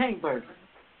bed chambers.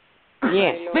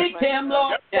 Yes. Speak to him,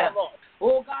 Lord.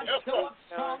 Oh, God, show up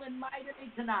strong and mightily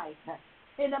tonight.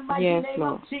 In the mighty name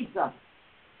of Jesus.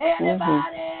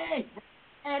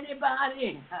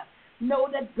 Anybody know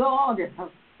that God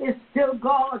is still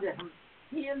God.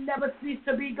 He'll never cease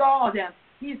to be God.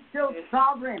 He's still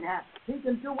sovereign. He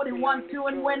can do what he wants to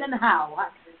and when and how.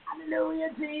 Hallelujah,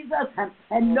 Jesus.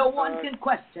 And no one can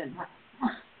question.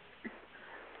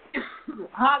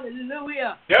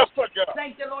 Hallelujah. Yes, sir, God.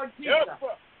 Thank you, Lord Jesus. Yes,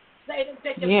 sir. Satan,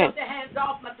 take your filthy hands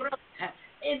off my throat.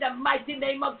 In the mighty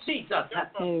name of Jesus.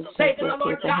 Satan, the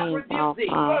Lord God rebuke thee.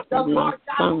 The Lord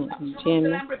God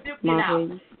rebuke thee now.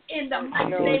 In the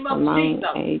mighty name of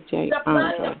Jesus. The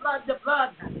blood.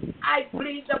 I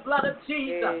plead the blood of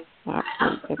Jesus.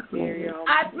 I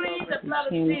plead the blood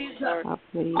of Jesus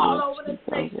all over this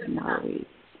nation.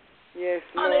 Yes,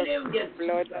 Lord. Hallelujah.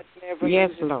 Blood that never yes,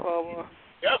 loses Lord. power.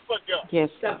 Yes, sir, God. Yes,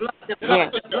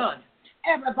 the blood.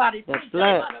 Everybody, the plead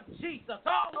blood. The blood of Jesus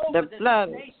all over this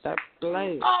nation. The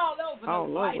blood. All over the all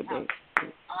White over House.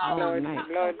 this. All night.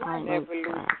 Blood All never over loses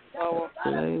the power.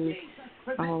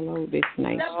 blood. All over this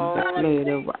nation. The blood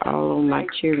over all of my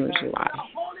children's life.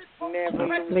 Never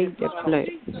I plead the blood.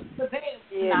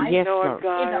 Yes, Lord Lord.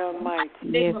 God Almighty.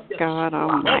 Yes, God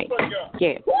Almighty.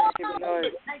 Yes. Lord,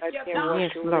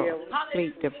 Yes, Lord.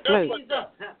 Plead the blood.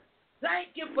 Thank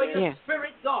you for your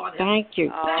spirit, God. Thank you,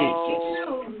 Thank Jesus.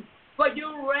 you for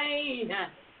you reign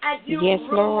and you Yes,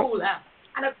 rule. Lord.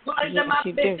 And according to my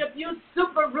bishop, you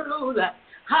super rule.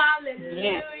 Hallelujah.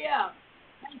 Yes.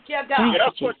 Thank you, God.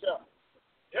 Yes, sir, God.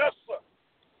 Yes, sir.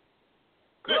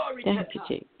 Glory Thank to you, God.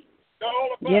 Jesus. All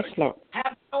about Yes, it. Lord.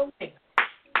 Have your own way.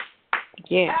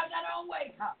 Yes. Have that own way,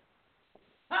 God.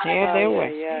 Have their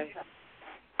way. Yeah.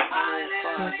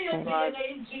 Hallelujah to your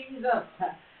name, Jesus.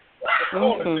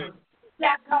 Mhm.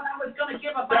 That's how I was going to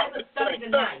give a Bible study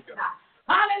tonight.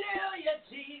 Hallelujah,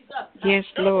 Jesus. Yes,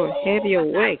 Lord. Have your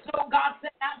way. Not so, God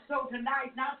said, not so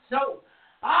tonight, not so.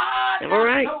 All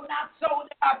right. Not so.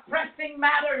 There are pressing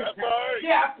matters.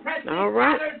 There are pressing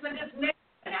matters in this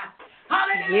nation.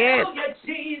 Hallelujah,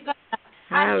 Jesus.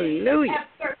 Hallelujah. I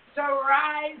need the Esther to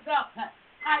rise up.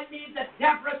 I need the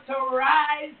Deborah to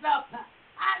rise up.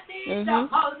 I need the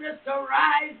Holders to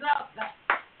rise up.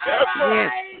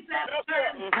 Arise,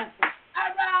 Esther.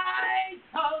 Arise,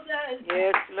 Holders.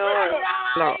 Yes, Lord.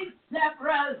 Arise,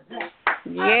 Deborahs.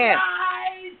 Yes.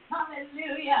 Arise,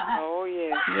 hallelujah. Oh,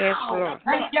 yes. Wow. Yes, Lord.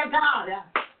 Thank you, God.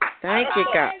 Thank you,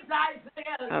 God.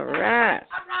 Isaiah. All right.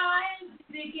 Arise,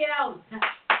 Ezekiel.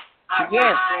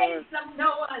 Yes, Arise, some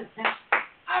Noahs.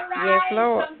 Arise, Yes,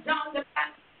 Lord. some John the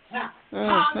Baptist.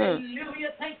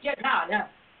 Hallelujah. Thank you, God.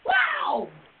 Wow.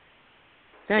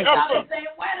 Thank God you. is saying,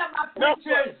 when are my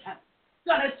preachers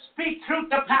going to speak truth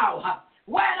to power?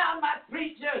 When are my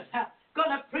preachers going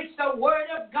to preach the word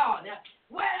of God?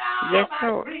 When are Yes, my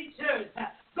Lord. preachers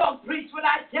going to preach what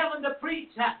I tell them to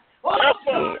preach? Oh,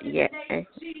 God, in the name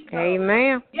of Jesus.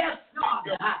 Amen. Yes, God.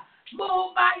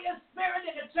 Move by your spirit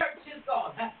in the churches,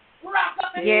 God. Rock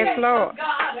up in Yes, the name Lord. of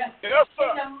God. Yes, In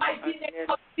sir. the mighty name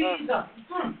of Jesus.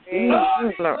 Yes,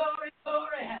 Glory, Lord. glory,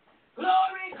 glory.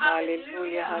 Glory,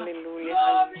 hallelujah. Hallelujah.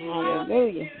 Glory, Hallelujah.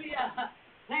 hallelujah.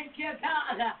 Thank you,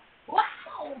 God.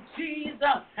 Wow,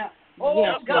 Jesus. Oh,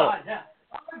 Yes, God.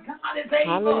 Our God is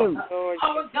able. Hallelujah.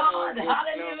 Our God, Yes,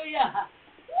 hallelujah.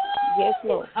 Yes,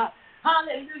 Lord.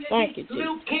 Hallelujah. Thank He you,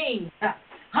 slew kings.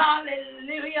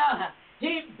 Hallelujah.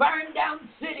 He burned down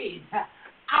cities.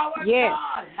 Our Yes.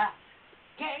 God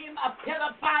came a pillar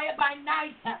of fire by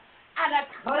night and a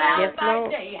cloud Yes, by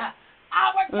Lord. day.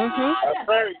 Our God That's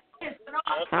right. is an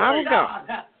awesome Our God.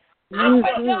 God. Our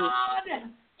Mhm. God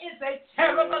is a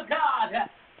terrible God.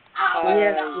 Our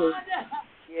Yes, God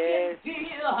Yes. can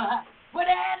deal with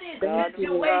any God,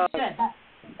 situation.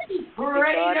 He's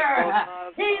greater.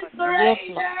 He's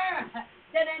greater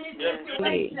than any Yes,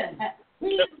 situation.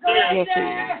 He's Yes,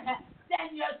 greater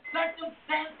than your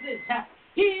circumstances.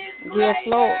 He's Yes,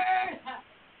 Lord. greater.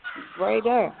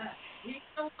 Greater. He's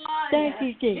the one. Thank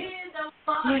you, Jesus. He's the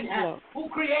one Yes, Lord. who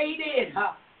created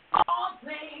all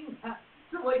things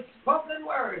through a spoken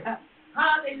word.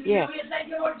 Hallelujah. Yes. Thank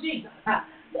you, Lord Jesus.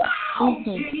 Wow,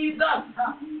 Mhm. Jesus.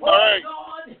 Oh, Right.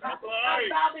 God. That's I right.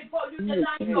 bow before you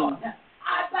tonight, Mhm. Lord.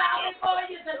 I bow before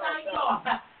you tonight, Lord.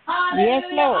 Yes,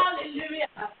 Hallelujah. Lord. Hallelujah.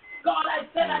 God, I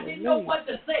said I didn't know what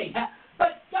to say.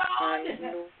 But God,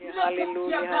 Hallelujah. look at Hallelujah.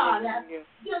 your God. Hallelujah.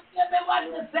 Just give me what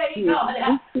to say, Yes. God.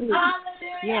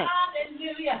 Hallelujah. Yes.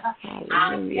 Hallelujah. I'm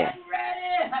Hallelujah. getting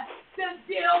ready to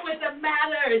deal with the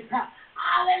matters.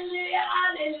 Hallelujah.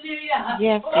 Hallelujah.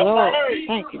 Yes, Oh, Lord. my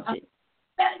people, Thank you, Jesus.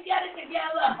 better get it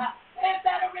together. They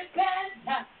better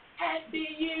repent and be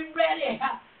ye ready.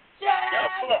 Just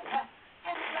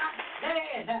and not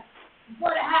said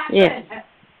what happened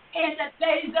in the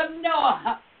days of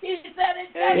Noah. He said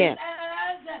it just Yes.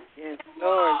 as Yes, it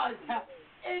Lord. was.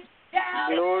 It shall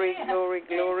Glory, be glory,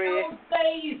 glory. in those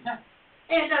days,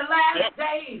 in the last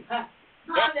days.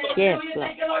 Hallelujah. Yes,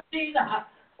 Thank you, Lord Jesus.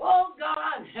 Oh,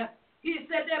 God. He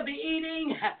said they'll be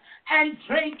eating and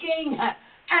drinking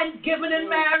and giving in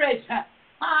marriage.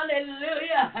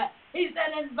 Hallelujah. He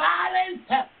said, and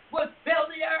violence will fill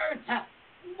the earth.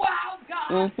 Wow,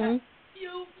 God. Mhm.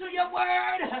 You to your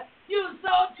word. You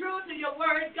so true to your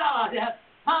word, God.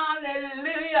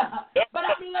 Hallelujah. But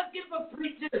I'm looking for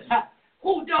preachers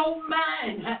who don't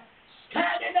mind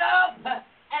standing up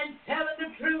and telling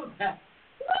the truth.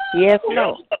 Yes,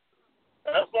 Lord.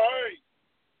 That's right.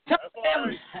 Some of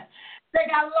them, they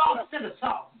got lost in the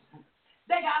sauce.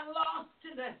 They got lost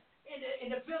in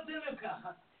the filthy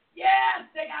liquor. Yes,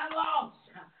 they got lost.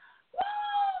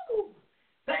 Woo!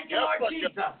 Thank you, Lord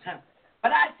Jesus.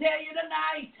 But I tell you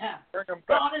tonight,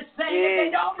 God is saying if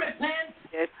they don't repent,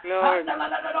 Yes, Lord.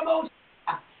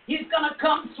 He's going to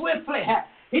come swiftly.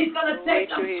 He's going to take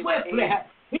them swiftly.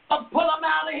 He's going to pull them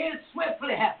out of here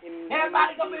swiftly.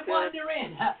 Everybody going to be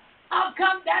wondering, how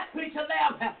come that preacher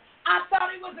left? I thought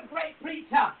he was a great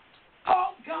preacher.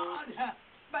 Oh, God.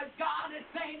 But God is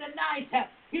saying tonight,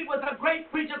 he was a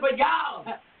great preacher for y'all.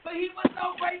 But he was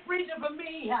no great preacher for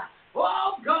me.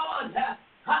 Oh, God.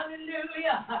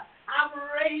 Hallelujah. I'm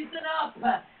raising up.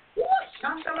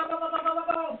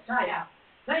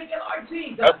 Thank you, Lord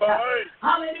Jesus.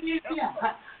 Hallelujah.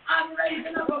 I'm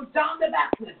raising up from John the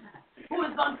Baptist, who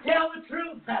is going to tell the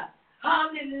truth.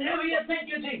 Hallelujah. Thank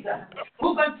you, Jesus.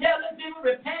 Who can tell the people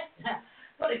repent,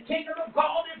 for the kingdom of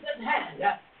God is at hand.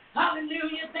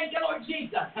 Hallelujah. Thank you, Lord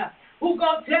Jesus. Who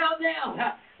going to tell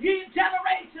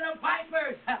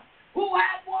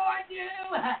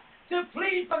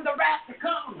me from the wrath to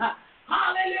come.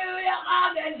 Hallelujah,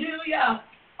 hallelujah.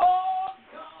 Oh,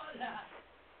 God.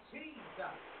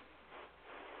 Jesus.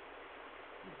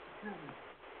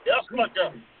 Yes, my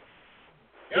God.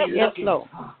 Yes, Lord.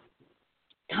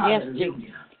 Yes, Jesus.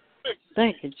 Hallelujah.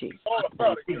 Thank you, Jesus. All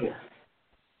about it.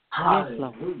 Hallelujah. Yes,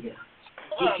 Lord. Hallelujah.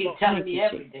 He keeps telling me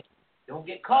every day, don't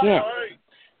get caught Yes. up.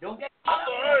 Don't get caught up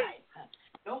in the life.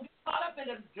 Don't get caught up in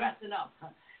the dressing up.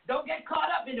 Don't get caught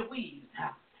up in the weeds.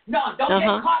 No, don't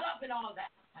get caught up in all that.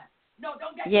 No,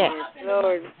 don't get caught up in the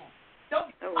money. Don't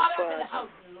get caught up in the house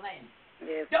and the land.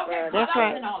 Yes, Don't get That's caught up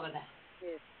right. in all of that.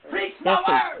 Yes, Preach the That's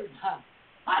it. word.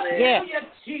 Hallelujah,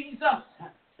 Jesus.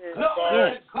 Yes.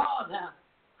 Glory to God.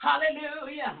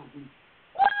 Hallelujah.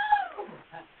 Woo!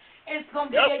 It's going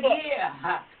to be a year.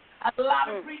 A lot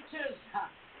of preachers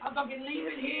are going to be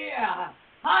leaving here.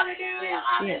 Hallelujah,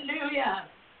 hallelujah.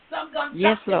 Some going to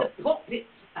Yes, jump in Lord. the pulpit.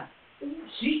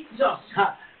 Jesus.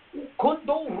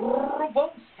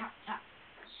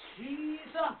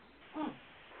 Jesus.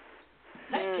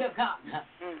 Thank you, God.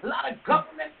 A lot of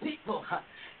government people.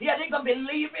 Yeah, they're going to be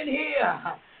leaving here.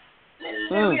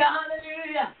 Hallelujah,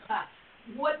 hallelujah.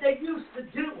 What they used to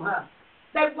do,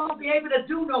 they won't be able to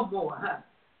do no more.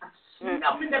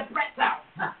 Snuffing their breath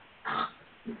out.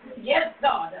 Yes,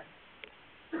 God.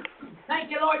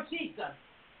 Thank you, Lord Jesus.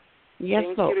 Yes,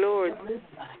 Thank Lord. you, Lord.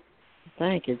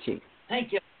 Thank you, Jesus.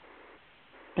 Thank you.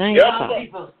 Thank you, Yes, Father.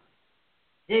 People,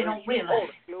 they don't realize.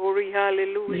 Glory,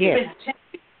 hallelujah. Yes. Been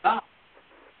changed, God.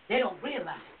 They don't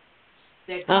realize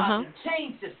that God can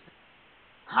change this.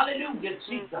 Hallelujah,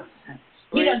 Jesus.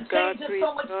 He done changed us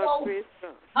so much so.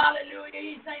 Hallelujah.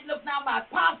 He's saying, look now, my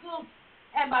apostles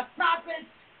and my prophets,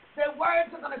 their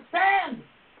words are going to stand.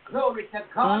 Glory to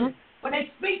God. When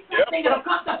they speak something, it'll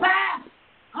come to pass.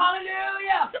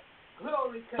 Hallelujah.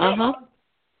 Glory to God.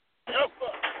 Yes,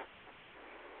 sir.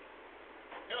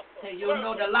 Yes, sir. Say, you'll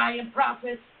know the lying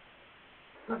prophets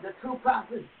from the true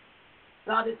prophets.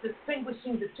 God is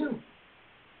distinguishing the two.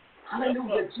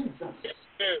 Hallelujah, Jesus. Yes,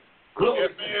 yes. Glory Yes,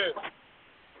 to yes. God.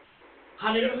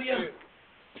 Hallelujah. Yes,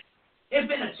 It's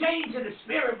been a change in the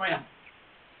spirit realm.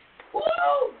 Woo!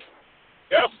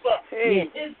 yes, sir. Hey,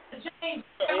 It's a change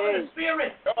in the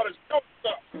spirit. God is doing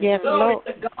something. Yes, Glory Lord.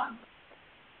 to God.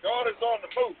 God is on the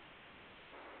move.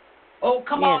 Oh,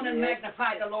 come Yes. on and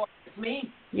magnify the Lord with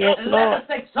me. Yes, And Lord. let us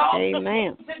exalt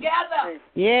Amen. together.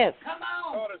 Yes. Come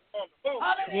on. God is on the move.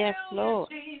 Hallelujah, Yes, Lord.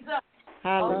 Jesus.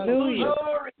 Hallelujah.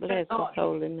 Glory to Bless His God.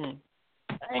 holy name.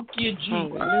 Thank you, Jesus.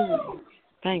 Hallelujah.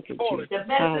 Thank you, Jesus. The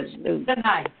message Hallelujah.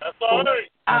 tonight, That's all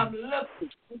right. I'm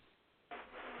looking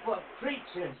for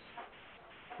preachers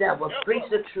that will preach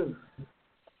the truth.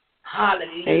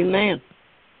 Hallelujah. Amen.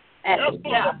 And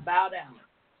not bow down.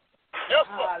 Yes,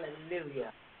 sir.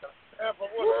 Hallelujah. Have a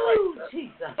Woo, word.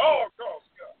 Jesus. Oh, God.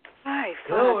 hi,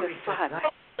 Glory Father, to Father.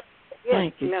 God. Yes,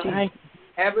 Thank you, Lord. Jesus.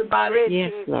 Everybody Great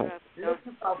Yes, things Lord. you have done.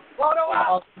 looking for a photo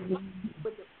op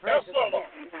with the Yes, precious sir. blood.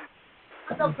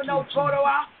 I look for no photo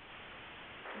op.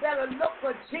 Better look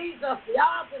for Jesus, the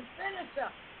author and finisher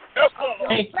Yes, of your sir.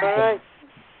 faith. All right.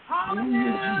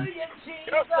 Hallelujah, Yes,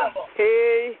 Jesus. sir.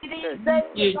 Hey. These days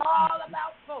it's all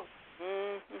about folks.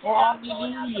 Mm-hmm. Yeah, I'm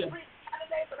going out to preach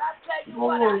Saturday, but I tell you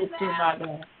what, I didn't ask.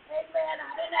 Amen.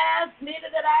 I didn't ask, neither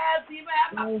did I ask to even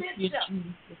have my picture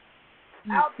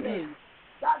out there.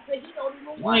 God said He don't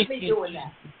even want me doing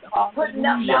that. Putting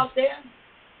nothing out there.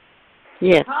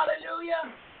 Yes.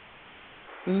 Hallelujah.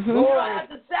 Mm-hmm. You don't have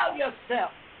to sell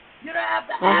yourself. You don't have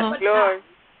to advertise. Lord.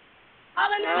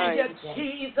 Hallelujah, Nice.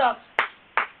 Jesus.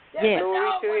 Yes.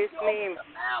 Glory to His name.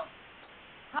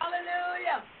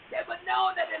 Hallelujah. They would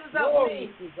know that it is of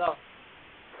me.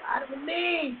 I don't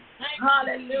need,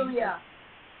 hallelujah,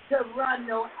 to run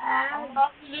no ads.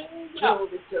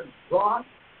 Glory to God.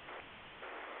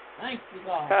 Thank you,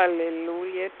 God.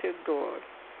 Hallelujah to God.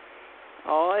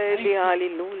 All the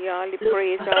hallelujah, all the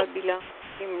praise all belongs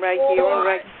to Him right here and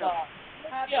right now.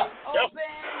 Open.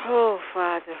 Oh,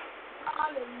 Father.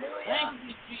 Hallelujah. Thank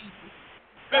you, Jesus.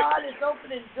 God is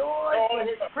opening doors for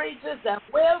His preachers that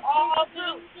will speak the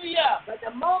truth. But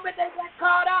the moment they get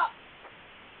caught up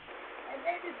and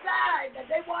they decide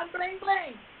that they want bling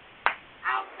bling,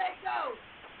 out they go.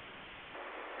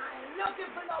 I ain't looking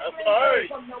for no bling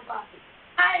bling from nobody.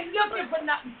 I ain't looking for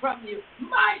nothing from you.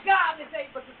 My God is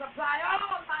able to supply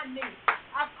all my needs.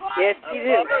 Yes, He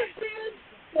is.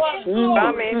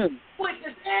 Amen. Which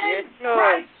is in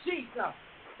Christ Jesus.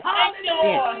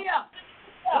 Hallelujah.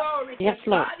 Glory Yes, to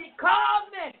Lord. God. He called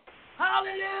me.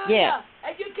 Hallelujah. Yes.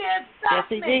 And you can't stop Yes,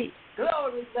 He me. did.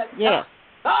 Glory to Yes.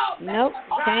 God. Oh, Nope,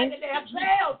 tried can't. and they have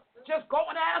failed. Just go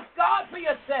and ask God for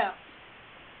yourself. Yes.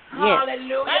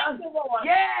 Hallelujah.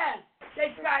 Yes.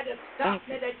 They try to stop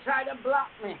me. They try to block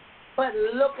me. But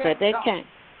look at But they God. can't.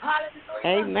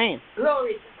 Hallelujah. Amen.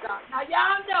 Glory to God. Now,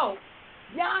 y'all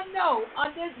know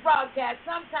on this broadcast,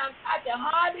 sometimes I can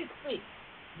hardly speak.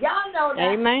 Y'all know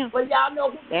that. Amen. But y'all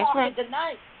know who's That's talking right.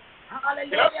 tonight.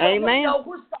 Hallelujah. Amen. You know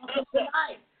who's talking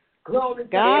tonight. Glory to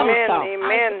God. God.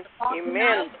 Amen.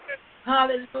 Amen.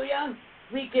 Hallelujah.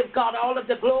 We give God all of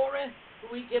the glory.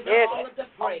 We give Him all of the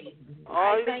praise. All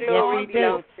I the thank glory God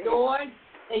belongs for to the door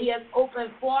that He has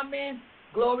opened for me.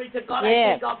 Glory to God. Yes. I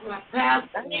thank God for my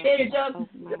pastor,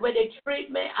 bishop, when they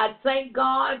treat me. I thank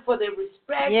God for their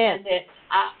respect and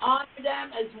I honor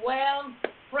them as well.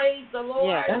 Praise the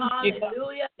Lord. Yes.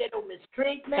 Hallelujah. They don't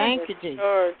mistreat me. Thank you, Jesus.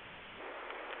 Lord.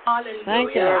 Hallelujah.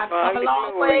 Thank you. I've come a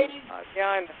long way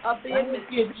Glory. of being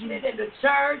mistreated in the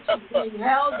church and being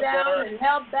held down and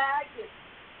held back and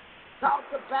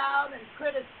talked about and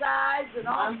criticized and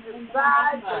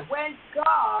ostracized. But when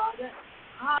God,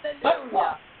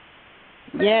 hallelujah,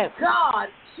 Yes. God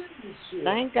chooses you.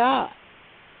 Thank God.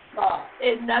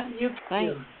 It's nothing you can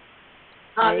do.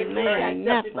 Hallelujah. Amen.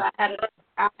 Except if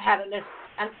I had an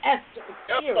Esther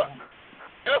experience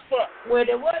Yes, sir. where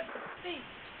there was a speech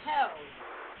held.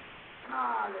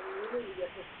 Hallelujah,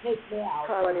 to take me out.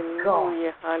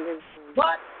 Hallelujah. Hallelujah.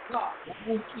 But God.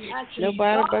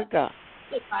 Nobody but God.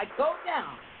 If I go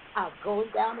down, I'll go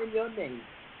down in your name.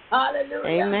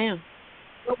 Hallelujah. Amen.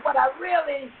 But what I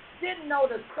really didn't know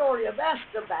the story of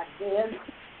Esther back then,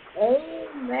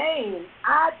 amen.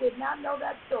 I did not know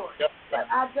that story. Yep. But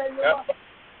I tell you what,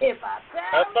 if I fail,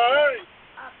 That's all right.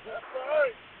 That's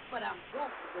right. But I'm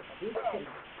going to do the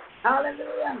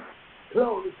hallelujah.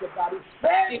 Glory to God. He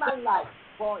spared my life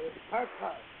for his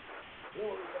purpose.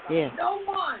 Glory to God. Yes. No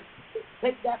one can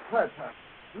take that purpose.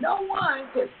 No one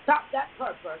can stop that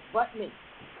purpose but me.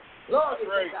 Glory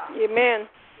to God. Amen.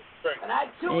 And I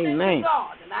tune into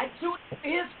God, and I tune into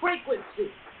His frequency.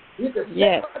 You can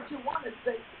say what you want to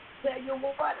say, you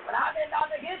what, but I'm in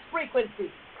under His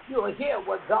frequency. You'll hear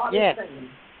what God is saying.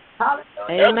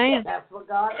 Hallelujah. Amen. That's what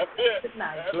God is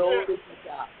tonight. Glory to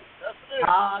God.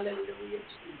 Hallelujah,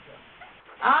 Jesus.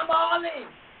 I'm all in.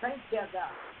 Thank you,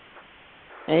 God.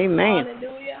 Amen.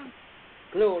 Hallelujah.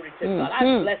 Glory to God.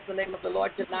 I bless the name of the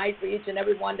Lord tonight for each and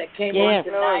every one that came on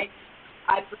tonight.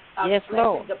 I pray God's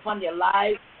blessings upon your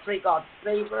lives. Pray God's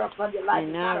favor upon your life. As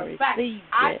a matter of fact,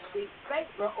 I speak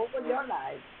favor over your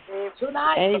lives.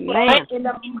 Tonight, amen. In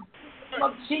the name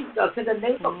of Jesus, in the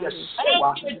name of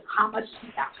Yeshua,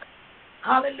 HaMashiach.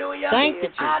 Hallelujah. Thank you,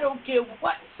 Jesus. I don't care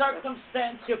what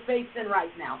circumstance you're facing right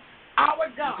now. Our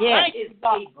God is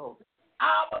able.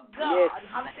 Our God,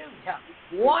 hallelujah,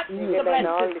 wants to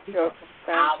bless you.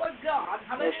 Our God,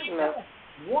 hallelujah,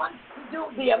 wants to do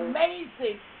the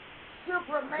amazing,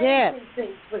 super amazing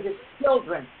things for His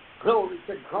children. Glory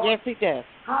to God. Yes, He does.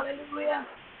 Hallelujah.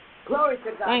 Glory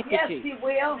to God. Thank Yes, you, He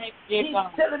will. He's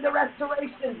still in the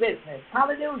restoration business.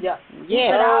 Hallelujah.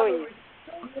 Yes. Hallelujah.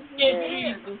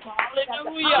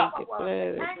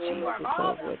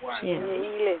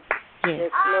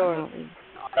 Yes, Lord.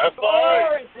 That's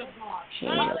right.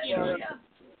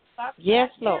 Yes,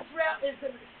 Lord. Israel is in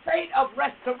a state of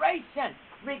restoration,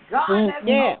 regardless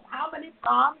of how many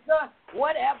bombs or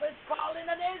whatever is falling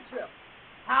in Israel,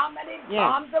 how many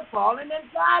bombs are falling in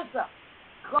Gaza.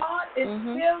 God is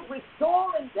still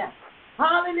restoring them.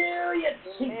 Hallelujah,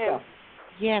 Jesus.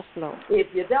 Yes, Lord. If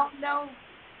you don't know,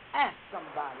 ask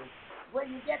somebody. When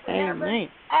you get to heaven,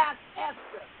 ask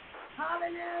Esther.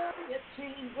 Hallelujah,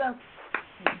 Jesus.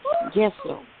 Yes,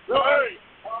 Lord. Hey.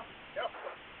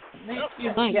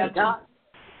 Thank you, God.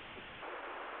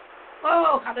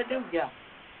 Oh, hallelujah.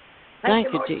 Thank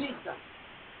you, Lord Jesus.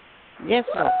 Yes,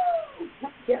 Lord.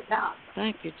 Thank you, God.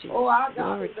 Thank you, Jesus. Oh, our God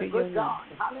Glory is to a your good name. God.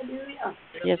 Hallelujah.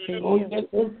 Yes, He is.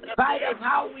 In spite of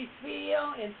how we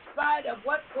feel, in spite of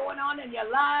what's going on in your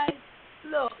lives,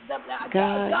 look,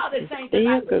 God is saying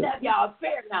tonight to tell y'all,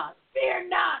 fear not. Fear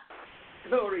not.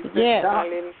 Glory to God.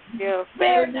 Hallelujah.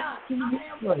 Fear not. I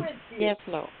am with you. Yes,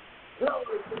 Lord.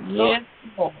 Glory to God. Yes,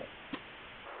 Lord.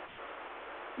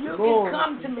 You can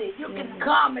come to me. You can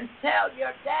come and tell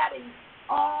your daddy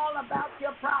all about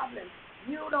your problems.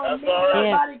 You don't need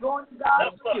nobody going to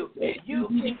God for you. You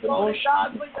can go to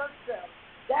God for yourself.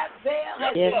 That veil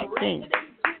has been rented into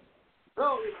you.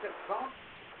 Glory to God.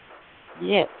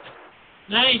 Yes.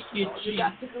 Thank you, Jesus. All you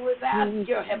got to do is ask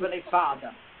your Heavenly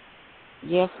Father.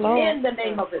 Yes, Lord. In the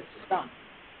name of His Son,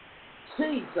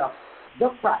 Jesus the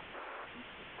Christ,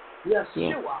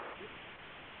 Yeshua,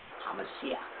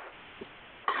 HaMashiach.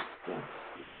 Ask Him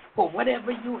for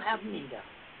whatever you have need of.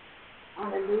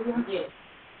 Hallelujah. Yes.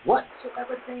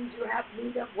 Whatsoever things you have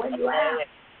need of, when you ask,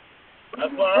 when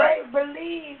you pray,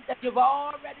 believe that you've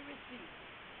already received.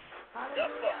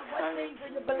 Hallelujah. What things are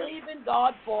you believing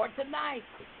God for tonight?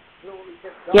 Glory to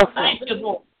God. Yes, Thank you,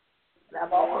 Lord.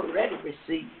 I've already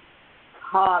received.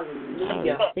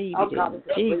 Hallelujah.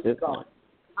 Jesus. God.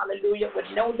 Hallelujah. With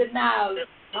no denial.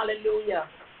 Hallelujah.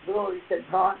 Glory to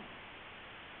God.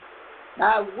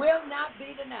 I will not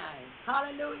be denied.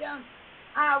 Hallelujah.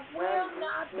 I will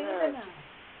not be denied.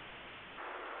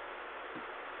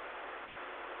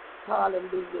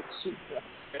 Hallelujah, Jesus.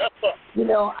 You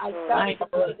know, I started to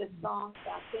play this song.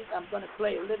 I think I'm going to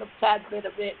play a little tad bit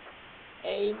of it.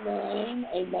 Amen,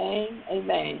 amen,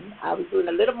 amen. I was doing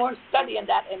a little more study on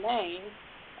that amen,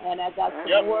 and I got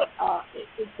some more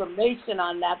information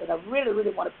on that I really,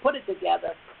 really want to put it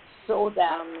together so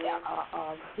that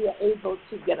we are able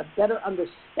to get a better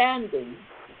understanding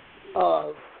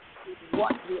of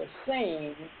what we are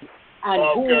saying and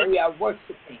who we are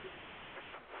worshiping.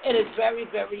 It is very,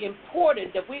 very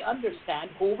important that we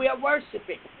understand who we are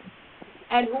worshiping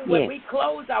and who, when we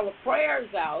close our prayers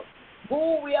out,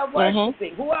 who we are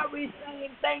worshiping. Who are we saying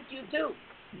thank you to?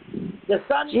 The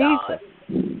Son God?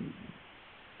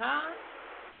 Huh?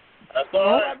 That's all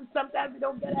right. Sometimes we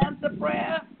don't get answer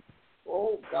prayer.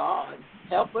 Oh, God,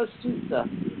 help us, Jesus.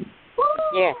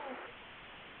 Yes.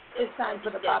 It's time for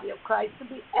the body of Christ to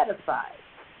be edified.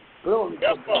 Glory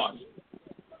to God.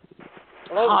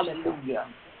 Hallelujah.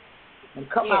 And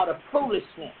come out of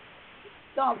foolishness.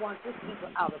 God wants his people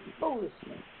out of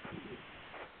foolishness.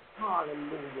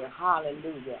 Hallelujah.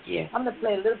 Hallelujah. Yes. I'm going to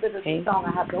play a little bit of the song.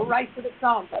 I have no right to the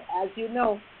song, but as you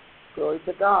know, glory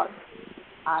to God,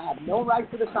 I have no right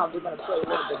to the song. We're going to play a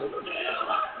little bit of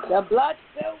it. The blood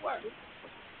still works.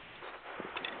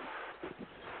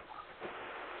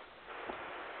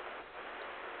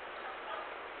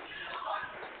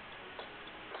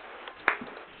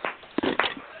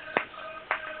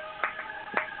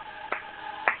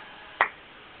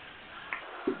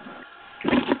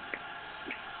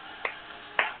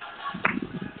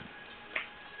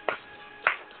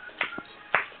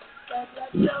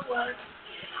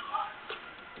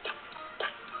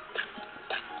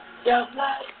 The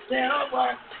blood still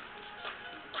works.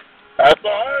 That's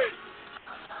all right.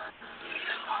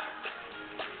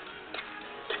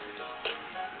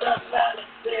 The blood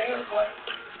still works.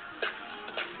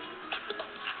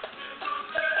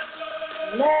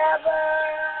 Never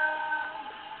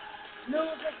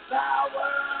lose its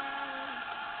power.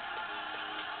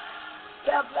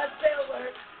 The blood still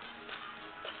works.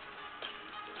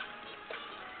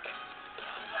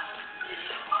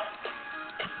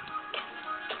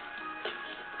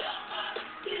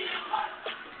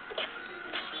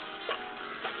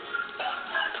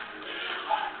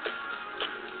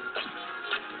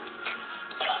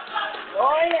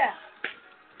 Oh, yeah.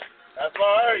 That's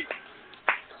all right.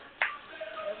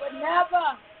 It would never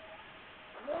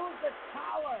lose its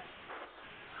power.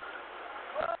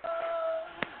 Oh,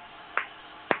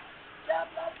 the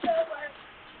blood still works.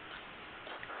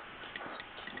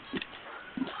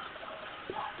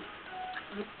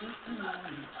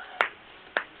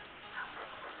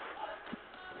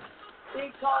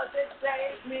 Because it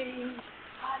saved me,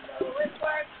 I know it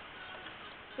works.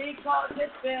 Because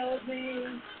it filled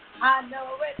me, I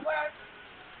know it works.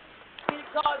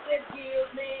 Because it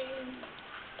healed me,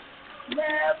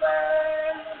 never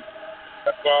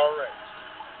That's all right.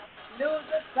 lose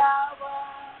its power.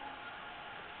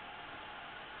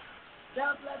 The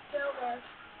blood still works.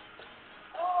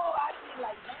 Oh, I feel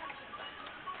like that.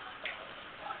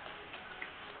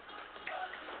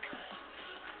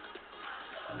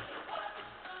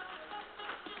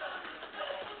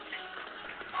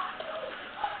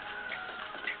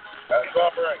 That's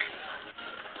all right.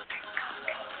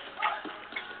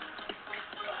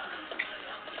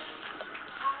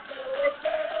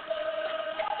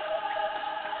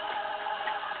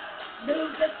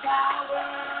 Lose the power.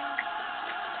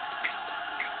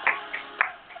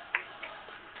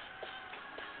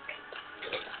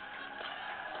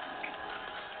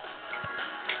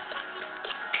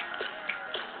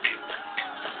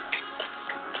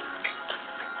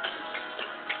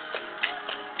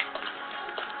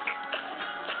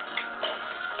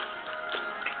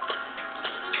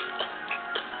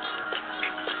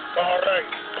 All right.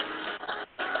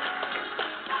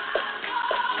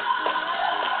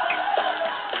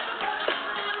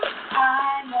 I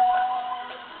know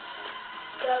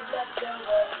the blood still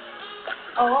works.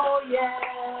 Oh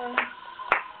yeah,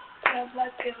 the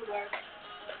blood still works.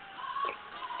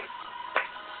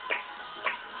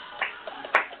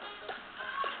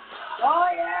 Oh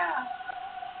yeah,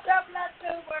 the blood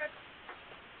still works.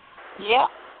 Yep.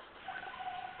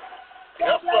 The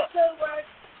blood still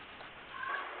works.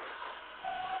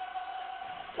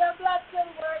 The blood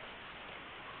still works.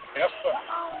 Yes, sir. Come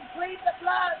on, plead the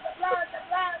blood, the blood, the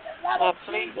blood, the blood I of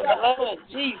plead Jesus. the blood of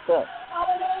Jesus. Yes, sir.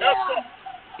 Hallelujah.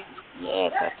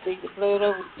 Yes, I plead the blood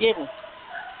over Jimmy.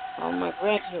 On my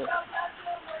grandchildren.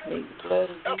 Plead the blood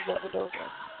of Jesus over those.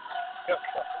 Yes,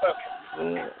 sir. Yes, sir.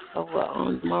 Blood over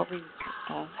on Maurice.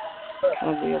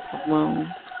 Maria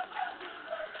Simone.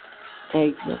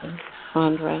 Adrian.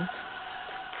 Andre.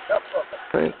 Yes, sir.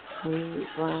 Greg, Reed,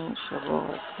 Brian,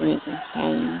 Shavard, Quentin,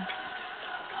 Haynes.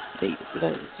 Plead the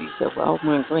blood of Jesus over all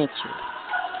my grandchildren.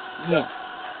 Yes.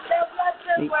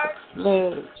 Plead the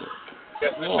blood of Jesus.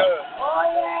 Yes, it Yes. does. Oh,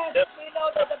 yes. Yes. We know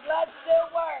that the blood still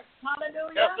works.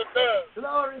 Hallelujah. Yes, it does.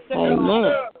 Glory to Amen.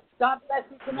 God. God bless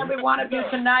each and every one of you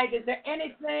tonight. Is there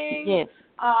anything? Yes.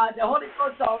 The Holy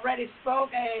Ghost already spoke.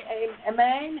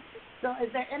 Amen. So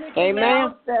is there anything Amen.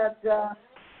 else that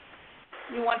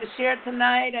you want to share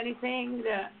tonight? Anything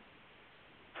that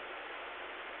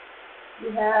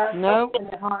you have No. in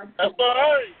your heart? That's all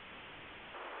right.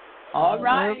 All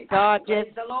right. God Praise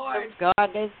just, the Lord. God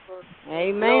is,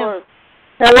 amen. Lord.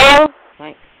 Hello?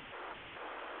 Thanks.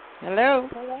 Hello?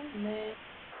 Amen.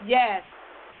 Yes.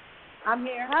 I'm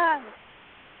here. Hi,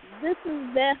 this is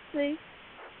Bessie,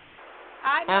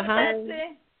 I know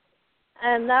Betsy.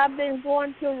 and I've been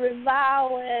going to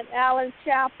revival at Allen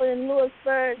Chapel in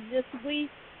Lewisburg this week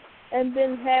and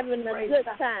been having a Praise good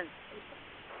God. time.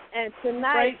 And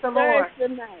tonight, Praise the Lord.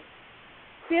 Thursday night,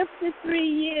 53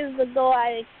 years ago,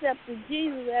 I accepted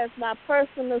Jesus as my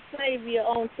personal Savior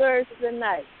on Thursday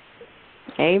night.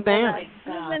 And Amen. I've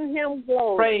given Him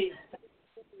glory. Praise.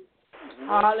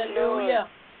 Hallelujah.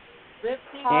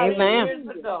 53 Amen. years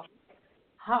ago.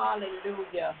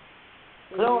 Hallelujah.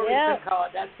 Glory Yeah. to God.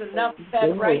 That's enough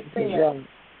said right there.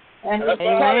 And He's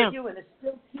Amen. carried you and is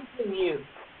still keeping you.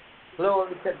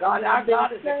 Glory to God. Our I've been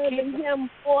God is a serving keeper. Him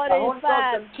The Holy Ghost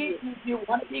 45 will years. keep you if you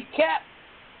want to be kept.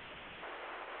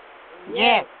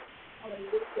 Yes.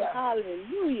 Hallelujah.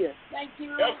 Hallelujah. Thank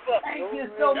you. Yes, sir. Thank you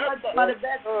so Yes, much, sir. Mother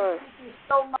Betsy. Lord. Thank you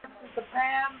so much, Sister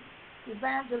Pam,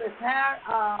 Evangelist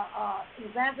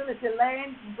Evangelist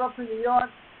Elaine from Brooklyn, New York,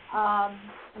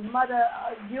 Mother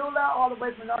Eula, all the way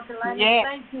from North Carolina. Yes.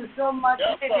 Thank you so much.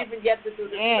 Yes, We didn't sir. even get to do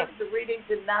the Yes. scripture reading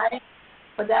tonight,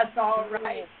 but that's all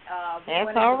right. We That's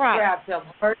went all into right. prayer to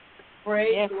worship,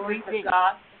 praise, Yes, glory we to did.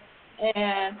 God.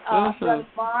 And Brother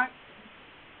Mark,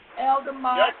 Elder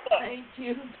Mark, Yes, sir. thank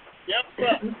you. Yes,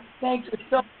 sir. Thank you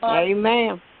so much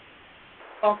Amen.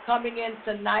 for coming in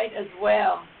tonight as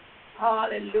well.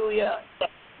 Hallelujah.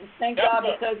 We thank Yes, God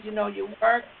sir. because, you know, you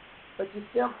work, but you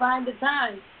still find the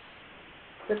time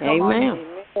to come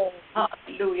Amen. on.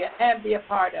 Hallelujah. And be a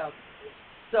part of.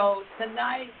 So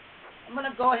tonight, I'm going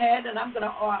to go ahead and I'm going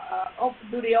to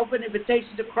do the open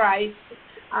invitation to Christ.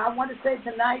 I want to say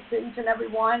tonight to each and every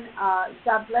one,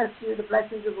 God bless you. The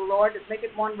blessings of the Lord that make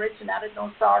it one rich and added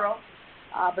no sorrow.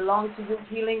 Belongs to you.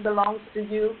 Healing belongs to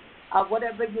you.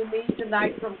 Whatever you need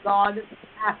tonight from God,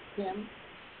 ask Him.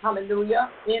 Hallelujah.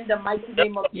 In the mighty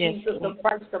name of Yes, Jesus, the Lord.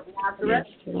 Christ of Nazareth.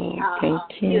 Yes, Lord.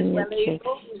 He is Continue well to,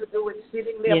 able to do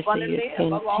exceedingly yes, abundantly you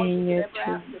above all you continue could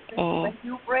ever ask to think. to When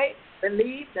you pray,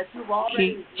 believe that you've already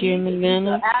keep received Jimmy it, you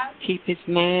Leonard, have. keep his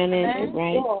mind in Amen. it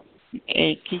right,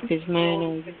 and keep his mind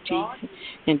on you, Jesus,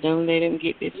 and don't let him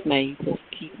get dismayed. Just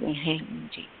keep him hanging,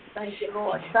 Jesus. Thank you,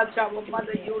 Lord. Touch our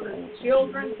Mother Eula's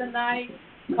children tonight.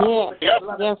 Yes, Cover the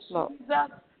blood yes, of Lord.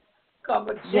 Jesus.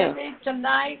 Cover Yes. Jimmy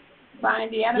tonight.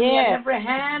 Bind the enemy Yes. in every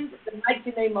hand. In the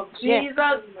mighty name of Yes.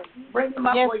 Jesus. Bring him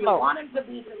up Yes, where you Lord. want him to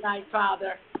be tonight,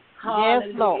 Father. Yes,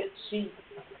 Hallelujah, Lord. Jesus.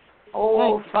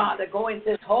 Oh, Thank you. Father, go into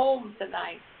his home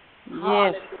tonight. Yes,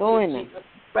 Hallelujah, go in there. Jesus.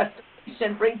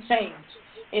 Restoration, bring change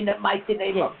in the mighty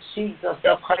name Yes. of Jesus,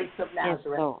 the Christ of Yes,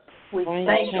 Nazareth. Lord. We Bring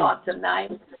thank change. God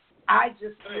tonight. I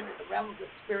just feel in the realm of the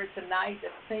Spirit tonight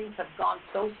that things have gone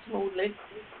so smoothly.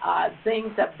 Some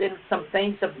things have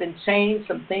been changed.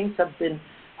 Some things have been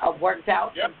worked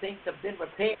out. Yep. Some things have been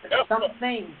repaired. Yep. Some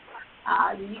things,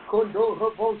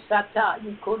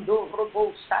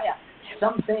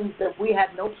 some things that we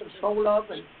had no control of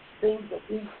and things that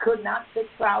we could not fix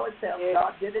for ourselves. Yes.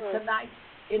 God did it tonight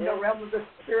in the Yes. realm of the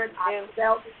Spirit. I Yes.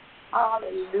 felt,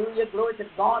 hallelujah, glory to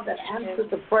God, that answer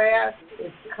to prayer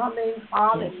is coming,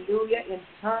 hallelujah, in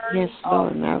terms Yes,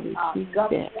 Lord, of and I receive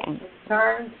government, that. in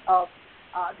terms of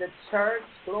the church,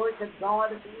 glory to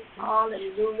God,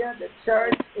 hallelujah. The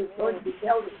church is going to be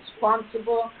held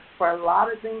responsible for a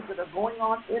lot of things that are going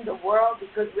on in the world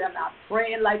because we are not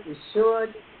praying like we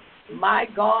should. My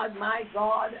God,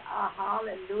 hallelujah.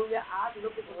 I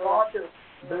look at the Lord to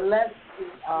bless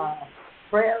the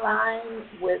prayer line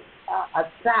with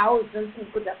 1,000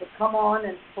 people that would come on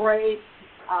and pray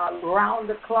round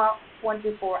the clock,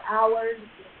 24 hours.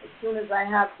 soon as I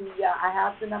have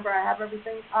the number, I have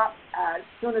everything up. As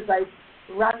soon as I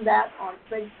run that on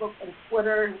Facebook and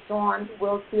Twitter and so on,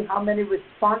 we'll see how many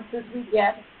responses we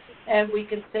get, and we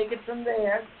can take it from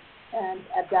there. And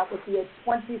that would be a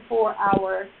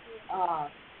 24-hour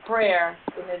prayer,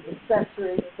 an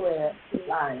intercessory prayer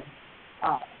line.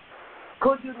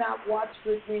 Could you not watch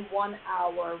with me 1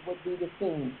 hour would be the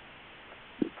theme.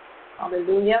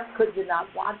 Hallelujah. Could you not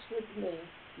watch with me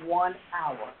 1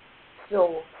 hour?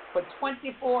 So for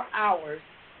 24 hours,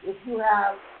 if you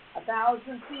have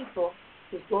 1,000 people,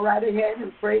 just go right ahead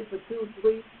and pray for 2,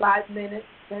 3, 5 minutes,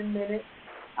 10 minutes.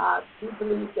 We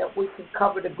believe that we can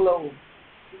cover the globe.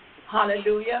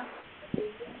 Hallelujah.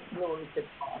 Glory to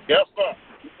God. Yes, sir.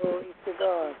 Glory to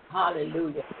God.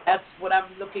 Hallelujah. That's what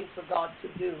I'm looking for God to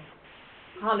do.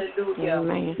 Hallelujah.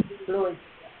 Amen. Glory.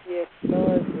 Yes,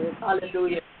 Lord. Yes.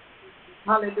 Hallelujah.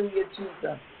 Hallelujah,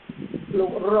 Jesus.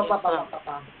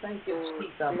 Thank you,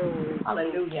 Jesus.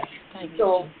 Hallelujah. Thank you.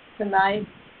 So tonight,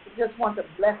 we just want to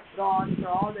bless God for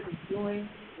all that He's doing.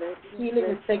 Healing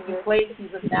is taking place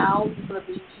even now. People are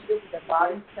being healed in their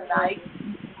bodies tonight.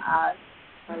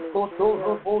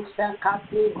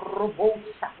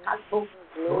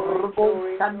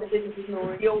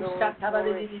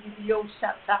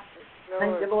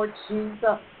 Thank you, Lord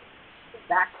Jesus.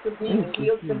 Backs are being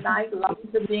healed tonight.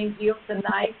 Lungs are being healed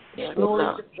tonight. Glory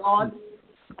to God.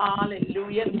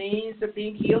 Hallelujah. Knees are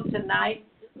being healed tonight.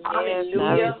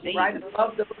 Hallelujah. Right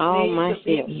above the knees are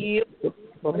being healed.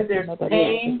 If there's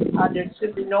pain, there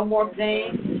should be no more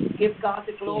pain. Give God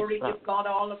the glory. Give God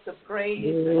all of the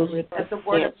praise. That's the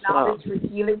word of knowledge for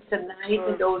healing tonight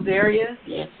in those areas.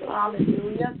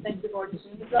 Hallelujah. Thank you, Lord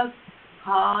Jesus.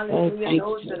 Hallelujah.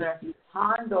 Those that are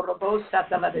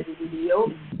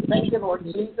thank you, Lord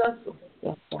Jesus.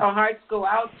 Our hearts go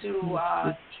out to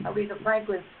Aretha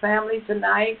Franklin's family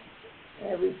tonight.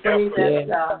 And we pray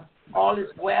that all is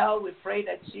well. We pray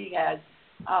that she has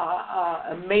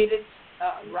made it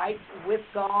right with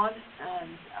God, and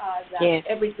that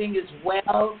everything is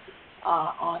well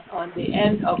on the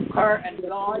end of her and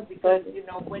God, because, you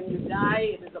know, when you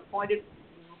die, it is appointed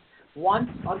once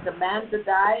unto man to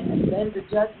die and then the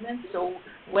judgment. So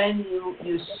when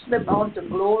you slip on to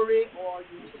glory, or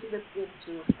you slip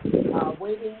into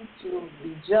waiting to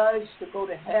be judged, to go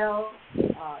to hell,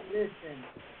 listen,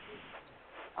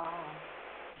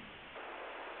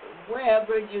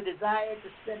 wherever you desire to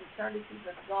spend eternity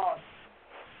with God,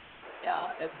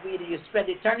 either you spend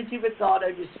eternity with God or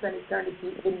you spend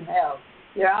eternity in hell.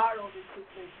 There are only two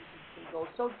places you can go.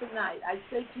 So tonight, I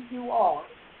say to you all,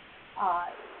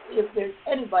 if there's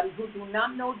anybody who do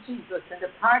not know Jesus and the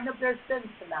pardon of their sins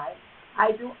tonight,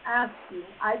 I do ask you,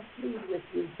 I plead with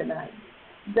you tonight,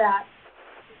 that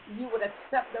you would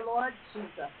accept the Lord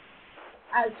Jesus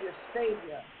as your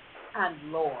Savior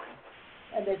and Lord,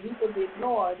 and that He will be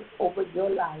Lord over your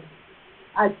life.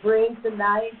 I pray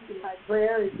tonight, my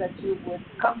prayer is that you would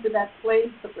come to that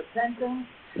place of repentance.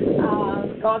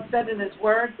 God said in His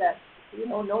Word that, you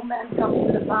know, no man comes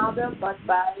to the Father but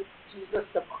by Jesus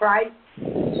the Christ,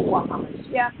 Yeshua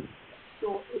HaMashiach.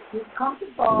 So if you come to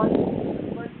God,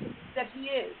 the person that He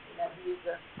is, that He is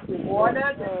a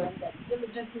rewarder, that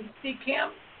diligently seek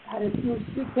Him, and if you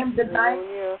seek Him tonight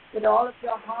with all of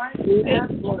your heart, and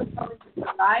ask Him to come into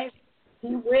your life,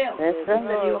 He will.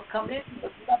 That He will come in, He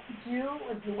will sup with you,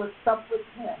 and you will sup with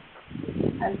Him.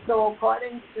 And so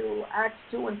according to Acts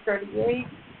 2:38,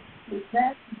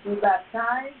 repent, be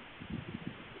baptized,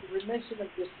 remission of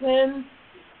your sins,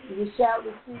 you shall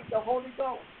receive the Holy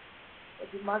Ghost. But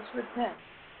you must repent.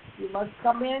 You must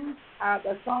come in.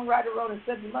 The songwriter wrote and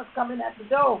said, you must come in at the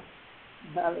door.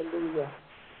 Hallelujah.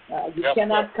 You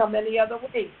cannot come any other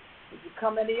way. If you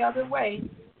come any other way,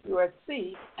 you are a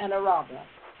thief and a robber.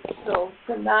 So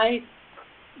tonight,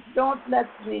 don't let's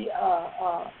be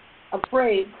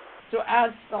afraid to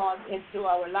ask God into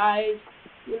our lives.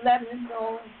 You let Him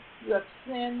know you have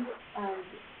sinned and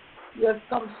you have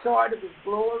come short of His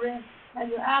glory, and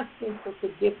you ask Him for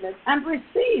forgiveness and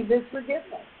receive His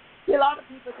forgiveness. See, a lot of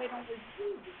people, they don't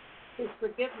receive His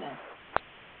forgiveness.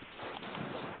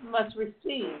 You must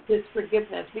receive His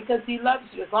forgiveness because He loves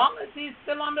you. As long as He's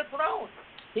still on the throne,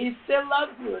 He still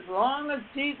loves you. As long as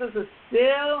Jesus is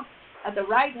still at the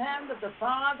right hand of the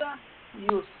Father,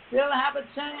 you still have a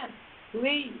chance.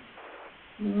 Please,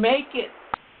 make it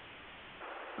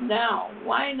now.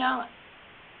 Why not?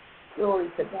 Glory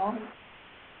to God.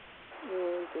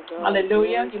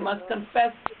 Hallelujah. You must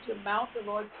confess with your mouth the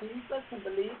Lord Jesus and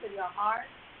believe in your heart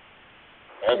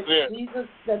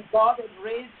that God had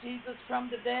raised Jesus from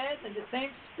the dead, and the same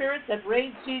Spirit that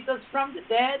raised Jesus from the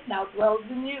dead now dwells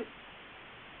in you.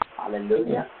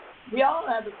 Hallelujah. We all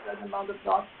have a certain amount of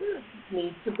God's Spirit that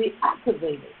needs to be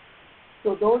activated.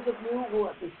 So those of you who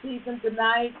are receiving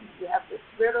tonight, you have the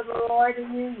Spirit of the Lord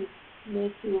in you. You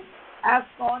need to ask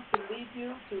God to lead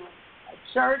you to a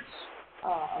church,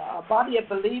 a body of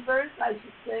believers, I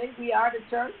should say. We are the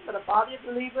church, but a body of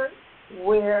believers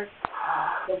where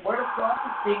the Word of God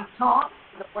is being taught,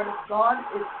 the Word of God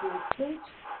is being preached.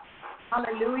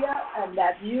 Hallelujah. And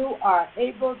that you are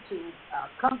able to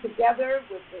come together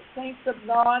with the saints of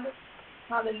God.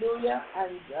 Hallelujah.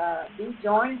 And be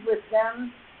joined with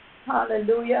them.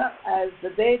 Hallelujah. As the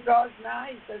day draws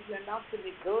nigh, he says you're not to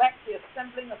neglect the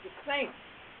assembling of the saints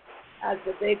as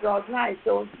the day draws nigh.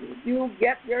 So you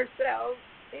get yourself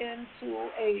into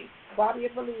a body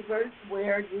of believers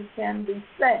where you can be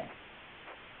fed.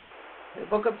 The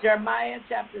book of Jeremiah,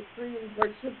 chapter 3 and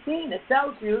verse 15, it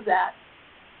tells you that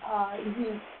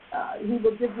he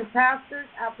will give you pastors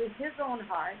after his own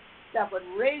heart that would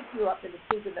raise you up in the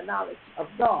truth and the knowledge of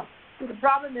God. See, the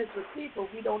problem is with people,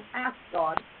 we don't ask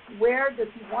God, where does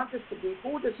he want us to be?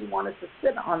 Who does he want us to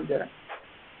sit under?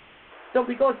 So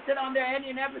we go sit under any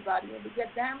and everybody, and we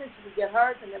get damaged, we get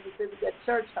hurt, and then we say we get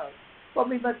church hurt. But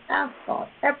we must ask God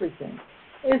everything.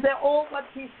 Is there all what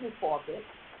peace we forfeit?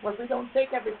 Well, we don't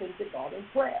take everything to God in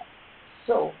prayer.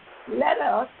 So let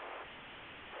us,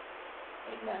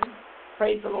 amen,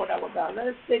 praise the Lord our God. Let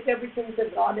us take everything to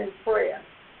God in prayer.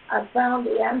 I found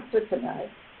the answer tonight,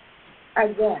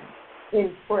 again,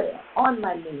 in prayer, on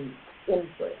my knees, in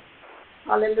prayer.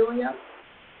 Hallelujah.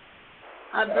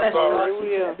 I bless God.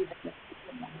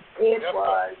 It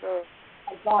was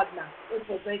a God night. It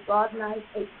was a God night,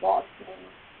 a God thing,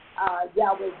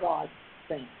 Yahweh God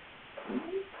thing.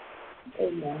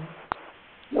 Amen.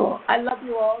 So I love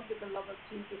you all with the love of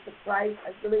Jesus Christ.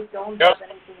 I really don't have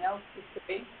anything else to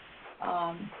say.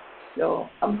 So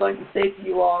I'm going to say to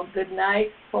you all good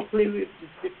night. Hopefully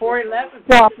before 11.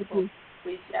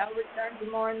 We shall return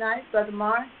tomorrow night. Brother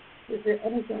Mark, is there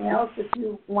anything else that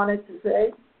you wanted to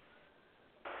say?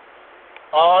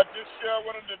 Just share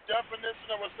what the definition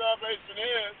of what salvation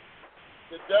is.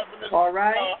 The definition all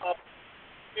right.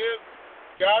 Is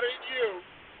God in you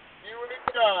and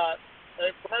God,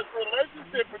 a personal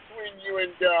relationship between you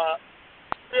and God,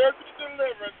 spiritual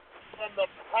deliverance from the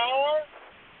power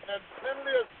and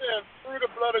penalty of sin through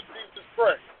the blood of Jesus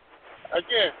Christ.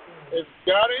 Again, it's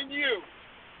God in you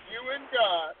and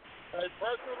God, a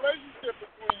personal relationship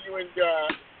between you and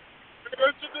God,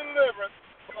 spiritual deliverance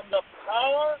from the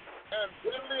power and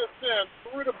penalty of sin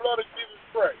through the blood of Jesus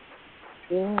Christ.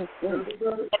 Yes,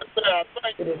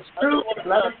 it is true.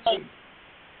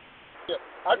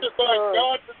 I just thank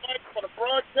God tonight for the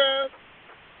broadcast.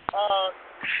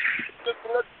 Just to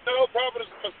let you know,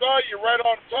 Prophetess Messiah, you're right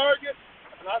on target.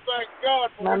 And I thank God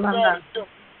for what God is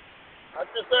doing. I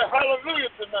just say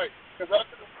hallelujah tonight, because I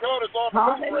think God is on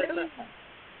the move right now.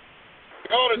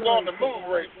 God is on the move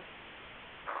right now.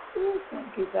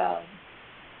 Thank you, God.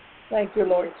 Thank you,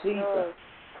 Lord Jesus.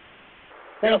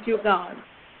 Thank you, God.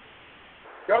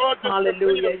 God, just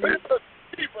hallelujah.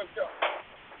 Keep us, God.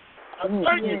 I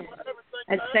thank you for everything.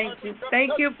 And thank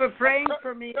you for praying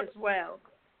for me as well.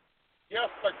 Yes,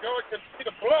 but God continue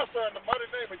to bless her in the mighty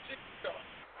name of Jesus, God.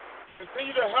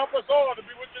 Continue to help us all to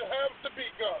be what you have us to be,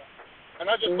 God.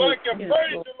 And I just thank you and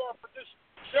praise you, Lord, for just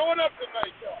showing up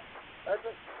tonight, God. I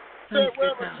just said,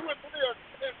 wherever 2 or 3 are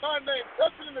in my name,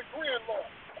 touching and agreeing, Lord.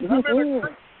 I'm in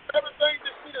agreement with everything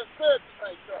that she has said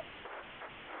tonight, God.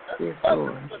 That's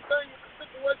the thing with the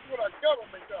situation with our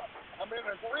government, God. I'm in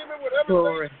agreement with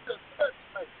everything that she has said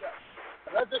tonight, God.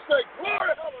 And I just say, glory,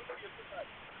 hallelujah tonight.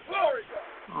 Glory, God.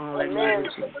 I thank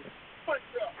you for what you're doing,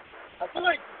 God. I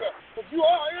thank you, God, because you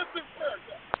are answering prayer,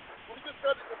 God. We just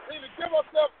got to continue to give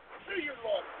ourselves to you,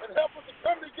 Lord, and help us to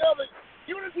come together in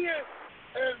unity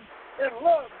and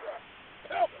love, God.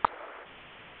 Help us.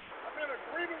 I'm in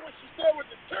agreement with what you said with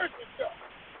the churches, God.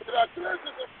 That our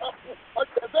churches that's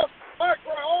my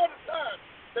cry all the time,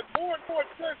 that more and more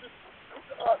churches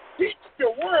teach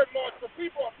your word, Lord, so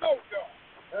people know, God.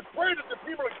 And pray that the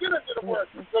people will get into the word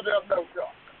so they'll know,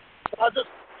 God. I just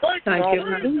thank you. God.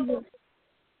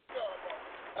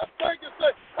 I thank you,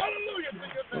 say hallelujah to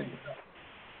your name, God.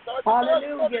 So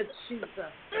hallelujah, Jesus.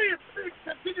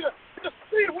 Continue to just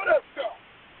be with us, God,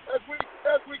 as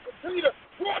we continue to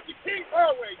walk the King's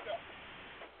highway, God.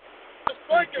 Just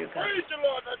thank you, praise you,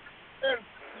 Lord. And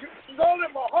she's all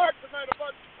in my heart tonight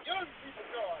about these young people,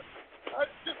 God. I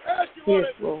just ask you, Lord,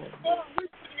 Lord, we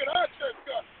can get our church,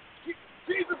 God.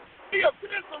 Jesus, be a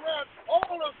fence around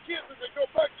all those kids as they go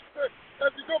back to church,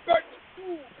 as they go back to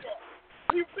school, God.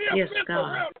 Be a fence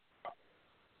around them, God.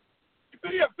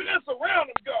 Be a fence around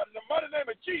them, God, in the mighty name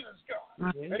of Jesus,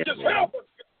 God. And just help us,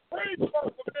 God. Praise God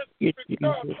for this. you, with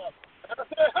God, Jesus. Father. And I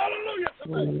say hallelujah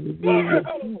tonight.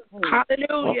 Hallelujah.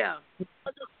 Hallelujah. I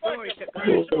just thank Glory you, to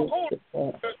praise your Glory holy to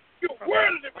God. name. You're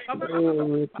worthy to be praised.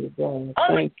 Glory to God.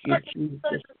 Thank you,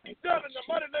 Jesus. Be done in the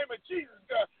mighty name of Jesus,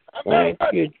 God. Thank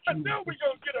you, I know we're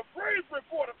going to get a praise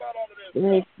report about all of this.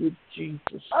 Thank you,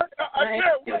 Jesus. I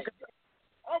can't wait.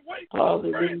 I'm waiting for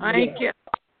the praise. Thank you.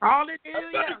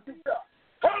 Hallelujah.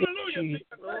 Hallelujah.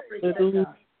 Glory to Hallelujah.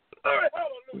 God.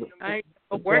 Hallelujah. Thank you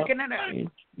for working it out.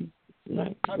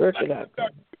 Work it out,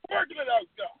 God. Working it out,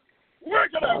 God.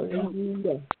 Work it out, God.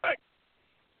 Hallelujah. Thank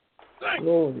you.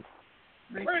 Glory.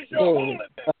 Praise your holy name.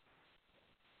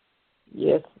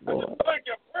 Yes, I Lord. just thank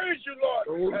you. Praise you, Lord.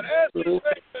 Glory. And as we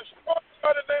say this,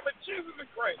 by the name of Jesus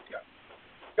and Christ, God.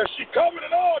 Because she covered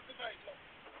it all tonight, Lord.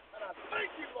 And I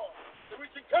thank you, Lord, that we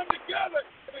can come together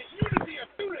in unity and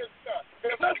do this, God.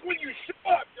 Because that's when you show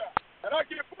up, God. And I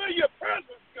can feel your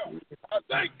presence, God. I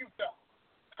thank you, God.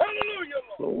 Hallelujah,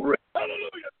 Lord. Glory.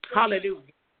 Hallelujah.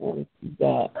 Hallelujah. Thank you,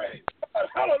 God. Praise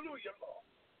God. Hallelujah, Lord.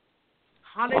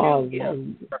 Hallelujah.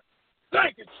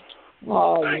 Thank you, Jesus.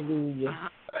 Hallelujah.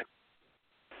 Uh-huh.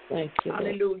 Thank you, Lord.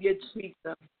 Hallelujah,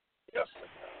 Jesus. Yes,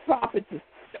 Prophetess.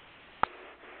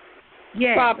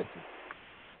 Yes. Prophetess.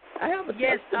 I have a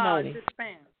Yes, testimony. this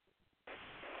man.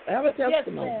 I have a Yes,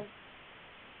 testimony. man.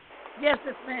 Yes,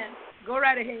 this man. Go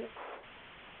right ahead.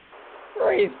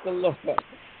 Praise the Lord.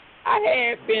 I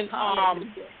had been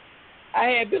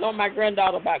on my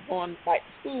granddaughter about going back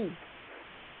to school.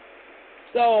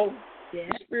 So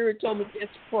Yes. the Spirit told me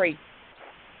just pray.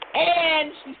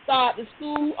 And she started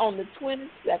school on the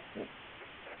 22nd.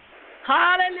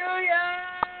 Hallelujah.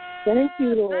 Thank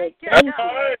you, Lord. Thank you,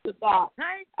 Lord. To God.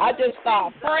 Thank I you, just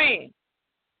started Jesus. praying.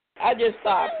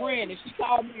 And she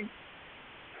called me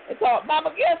and told,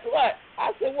 Mama, guess what?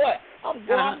 I said, what? I'm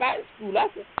going back to school. I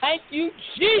said, thank you,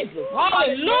 Jesus.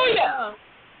 Hallelujah.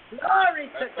 Glory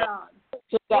to God.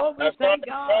 Oh, we thank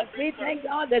God. We thank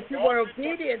God that you were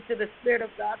obedient to the Spirit of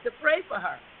God to pray for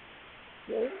her.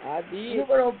 I did. You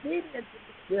were obedient to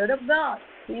the Spirit of God.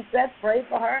 He said, pray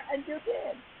for her, and you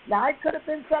did. Now, it could have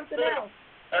been something else.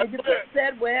 And you could have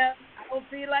said, well, I don't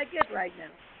feel like it right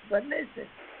now. But listen,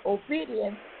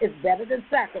 obedience is better than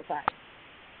sacrifice.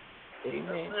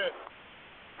 Amen.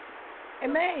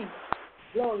 Amen.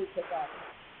 Glory to God.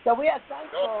 So we are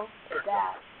thankful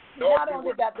that she not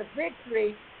only got the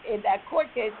victory in that court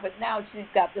case, but now she's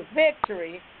got the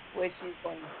victory where she's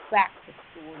going back to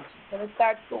school. She's going to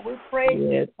start school. We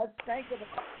pray, let's thank you.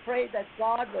 Pray that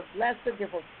God will bless her, give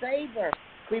her favor.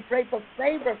 We pray for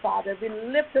favor, Father. We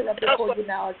lift her up before you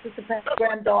now, as Sister Pam's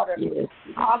granddaughter. Yes.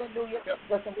 Hallelujah.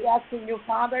 Listen, we're asking you,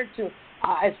 Father, to,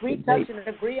 as we touch and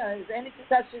agree on, is any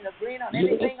touch and agreeing on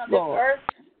anything on this earth,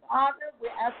 Father, we're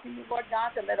asking you, Lord God,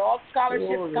 to let all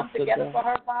scholarships come together for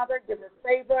her, Father. Give her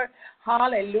favor.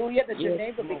 Hallelujah. That your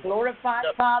name will be glorified,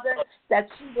 Father. That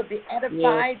she will be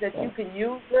edified. That you can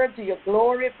use her to your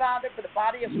glory, Father, for the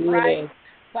body of Christ.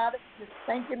 Father, we just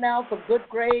thank you now for good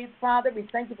grades, Father. We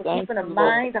thank you for keeping her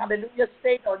mind, hallelujah,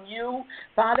 stayed on you.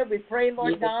 Father, we pray,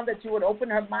 Lord God, that you would open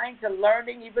her mind to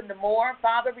learning even the more.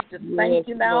 Father, we just thank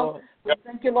you now. Lord. We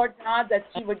thank you, Lord God, that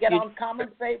she would get uncommon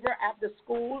favor after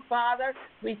school, Father.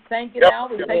 We thank you now.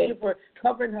 We thank you for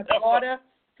covering her daughter.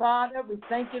 Father, we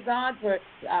thank you, God, for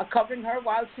covering her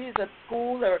while she's at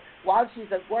school or while she's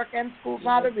at work and school.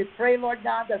 Father, we pray, Lord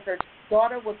God, that her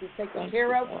daughter will be taken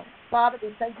care of. Father, we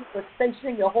thank you for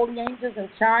stationing your holy angels in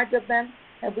charge of them.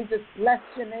 And we just bless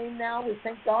your name now. We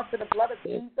thank God for the blood of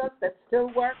Jesus that still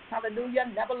works.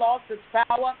 Hallelujah. Never lost its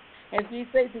power. As we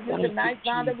say to you tonight,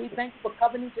 Father, we thank you for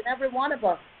covering each and every one of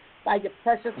us by your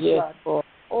precious blood.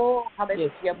 Oh,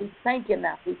 hallelujah. We thank you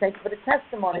now. We thank you for the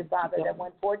testimony, Father, that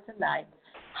went forth tonight.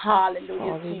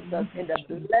 Hallelujah, Jesus. In the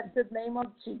blessed name of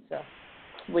Jesus,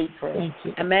 we pray.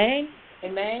 Amen,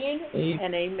 amen,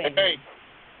 and amen.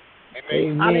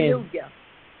 Amen. Hallelujah.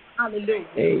 Hallelujah.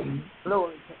 Amen.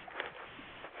 Glory to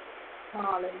God.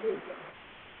 Hallelujah.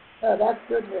 Oh, that's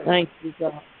good news. Thank you,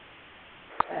 God.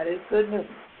 That is good news.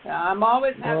 Now, I'm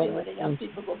always happy when the young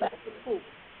people go back to school.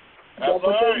 That's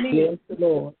what they need. Yes,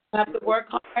 Lord. They have to work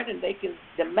hard and they can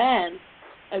demand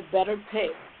a better pay.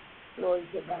 Glory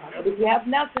to God. But if you have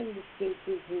nothing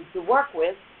to work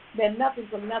with, then nothing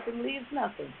from nothing leaves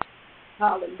nothing.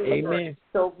 Hallelujah. Amen.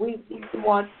 So we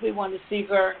want to see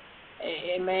her.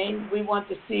 Amen. We want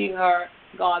to see her.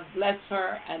 God bless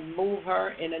her and move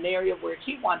her in an area where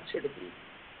He wants her to be.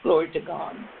 Glory to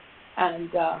God. And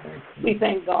we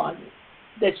thank God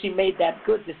that she made that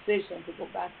good decision to go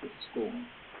back to school.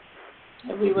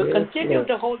 And we will continue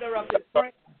to hold her up in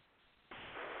prayer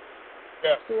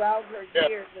throughout her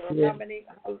years,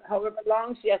 or however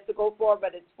long she has to go for,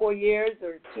 but it's 4 years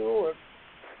or 2 or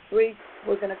 3.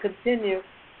 we're going to continue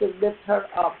to lift her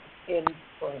up in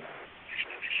prayer.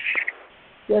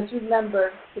 Just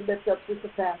remember to lift up Sister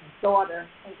Pam's daughter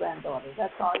and granddaughter.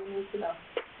 That's all you need to know.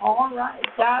 All right.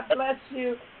 God bless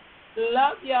you.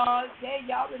 Love y'all. Okay,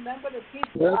 y'all remember to keep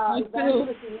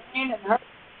Evangelist Elaine and her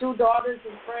 2 daughters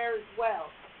in prayer as well.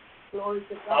 Glory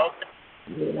to God.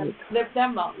 Okay. Lift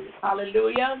them up.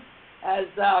 Hallelujah. As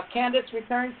Candace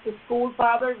returns to school,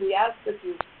 Father, we ask that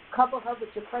you cover her with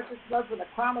your precious blood from the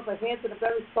crown of her head to the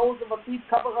very soles of her feet.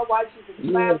 Cover her while she's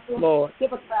in classroom. Lord.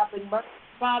 Give her traveling mercy,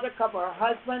 Father. Cover her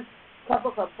husband.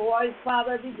 Cover her boys,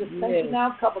 Father. We just thank you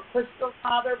now. Cover Crystal,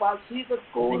 Father, while she's at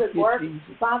school and work.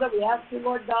 Father, we ask you,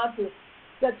 Lord God, to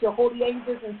set your holy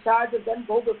angels in charge of them.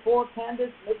 Go before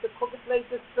Candace. Make the crooked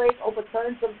places straight.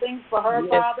 Overturn some things for her,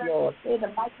 Father. Lord. In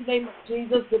the mighty name of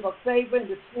Jesus, give her favor in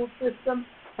the school system.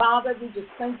 Father, we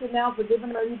just thank you now for giving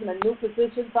her even a new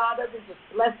position, Father. We just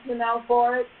bless you now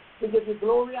for it. We give you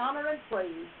glory, honor, and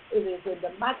praise. It is in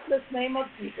the matchless name of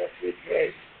Jesus we pray.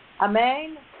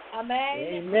 Amen.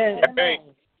 Amen. Amen. Amen.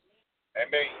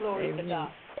 Amen. Glory to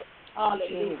God.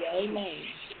 Hallelujah. Amen.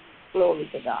 Glory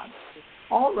to God.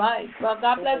 All right. Well,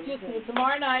 God bless you. See you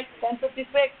tomorrow night,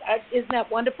 10:56. Isn't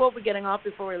that wonderful? We're getting off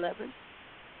before 11.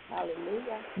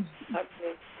 Hallelujah.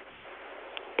 Okay.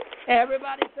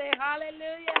 Everybody say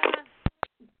hallelujah.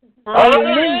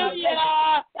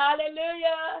 Hallelujah.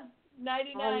 Hallelujah.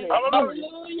 99.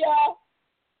 Hallelujah.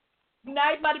 Good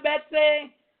night, Mother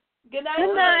Betsy. Good night.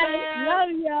 Good night. Love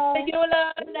y'all.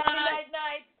 Eula.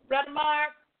 Night. Brother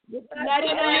Mark. Good night.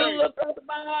 Brother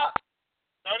Mark.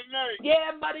 Night.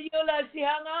 Yeah, Mother Eula. She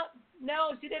hung up?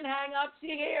 No, she didn't hang up. She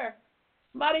here.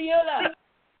 Mother Eula.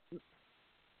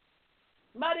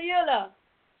 Mother Eula.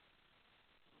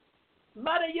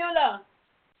 Mother Eula.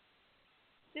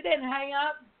 She didn't hang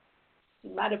up. She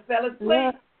might have fell asleep.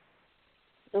 Yeah.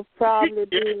 She'll probably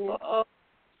be.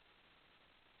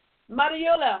 Mother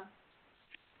Eula.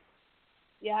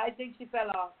 Yeah, I think she fell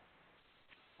off.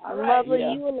 All right. Mother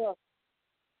Eula.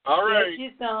 All right. Yeah,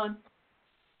 she's gone.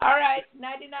 All right.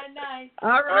 99.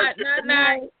 All right.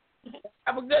 Night.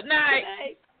 Have a good night. Good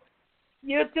night.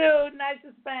 You too. Nice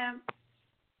to spam.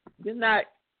 Good night.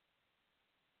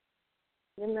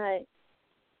 Good night.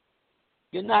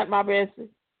 Good night, my Bessie.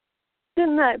 Good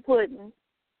night, Pudding.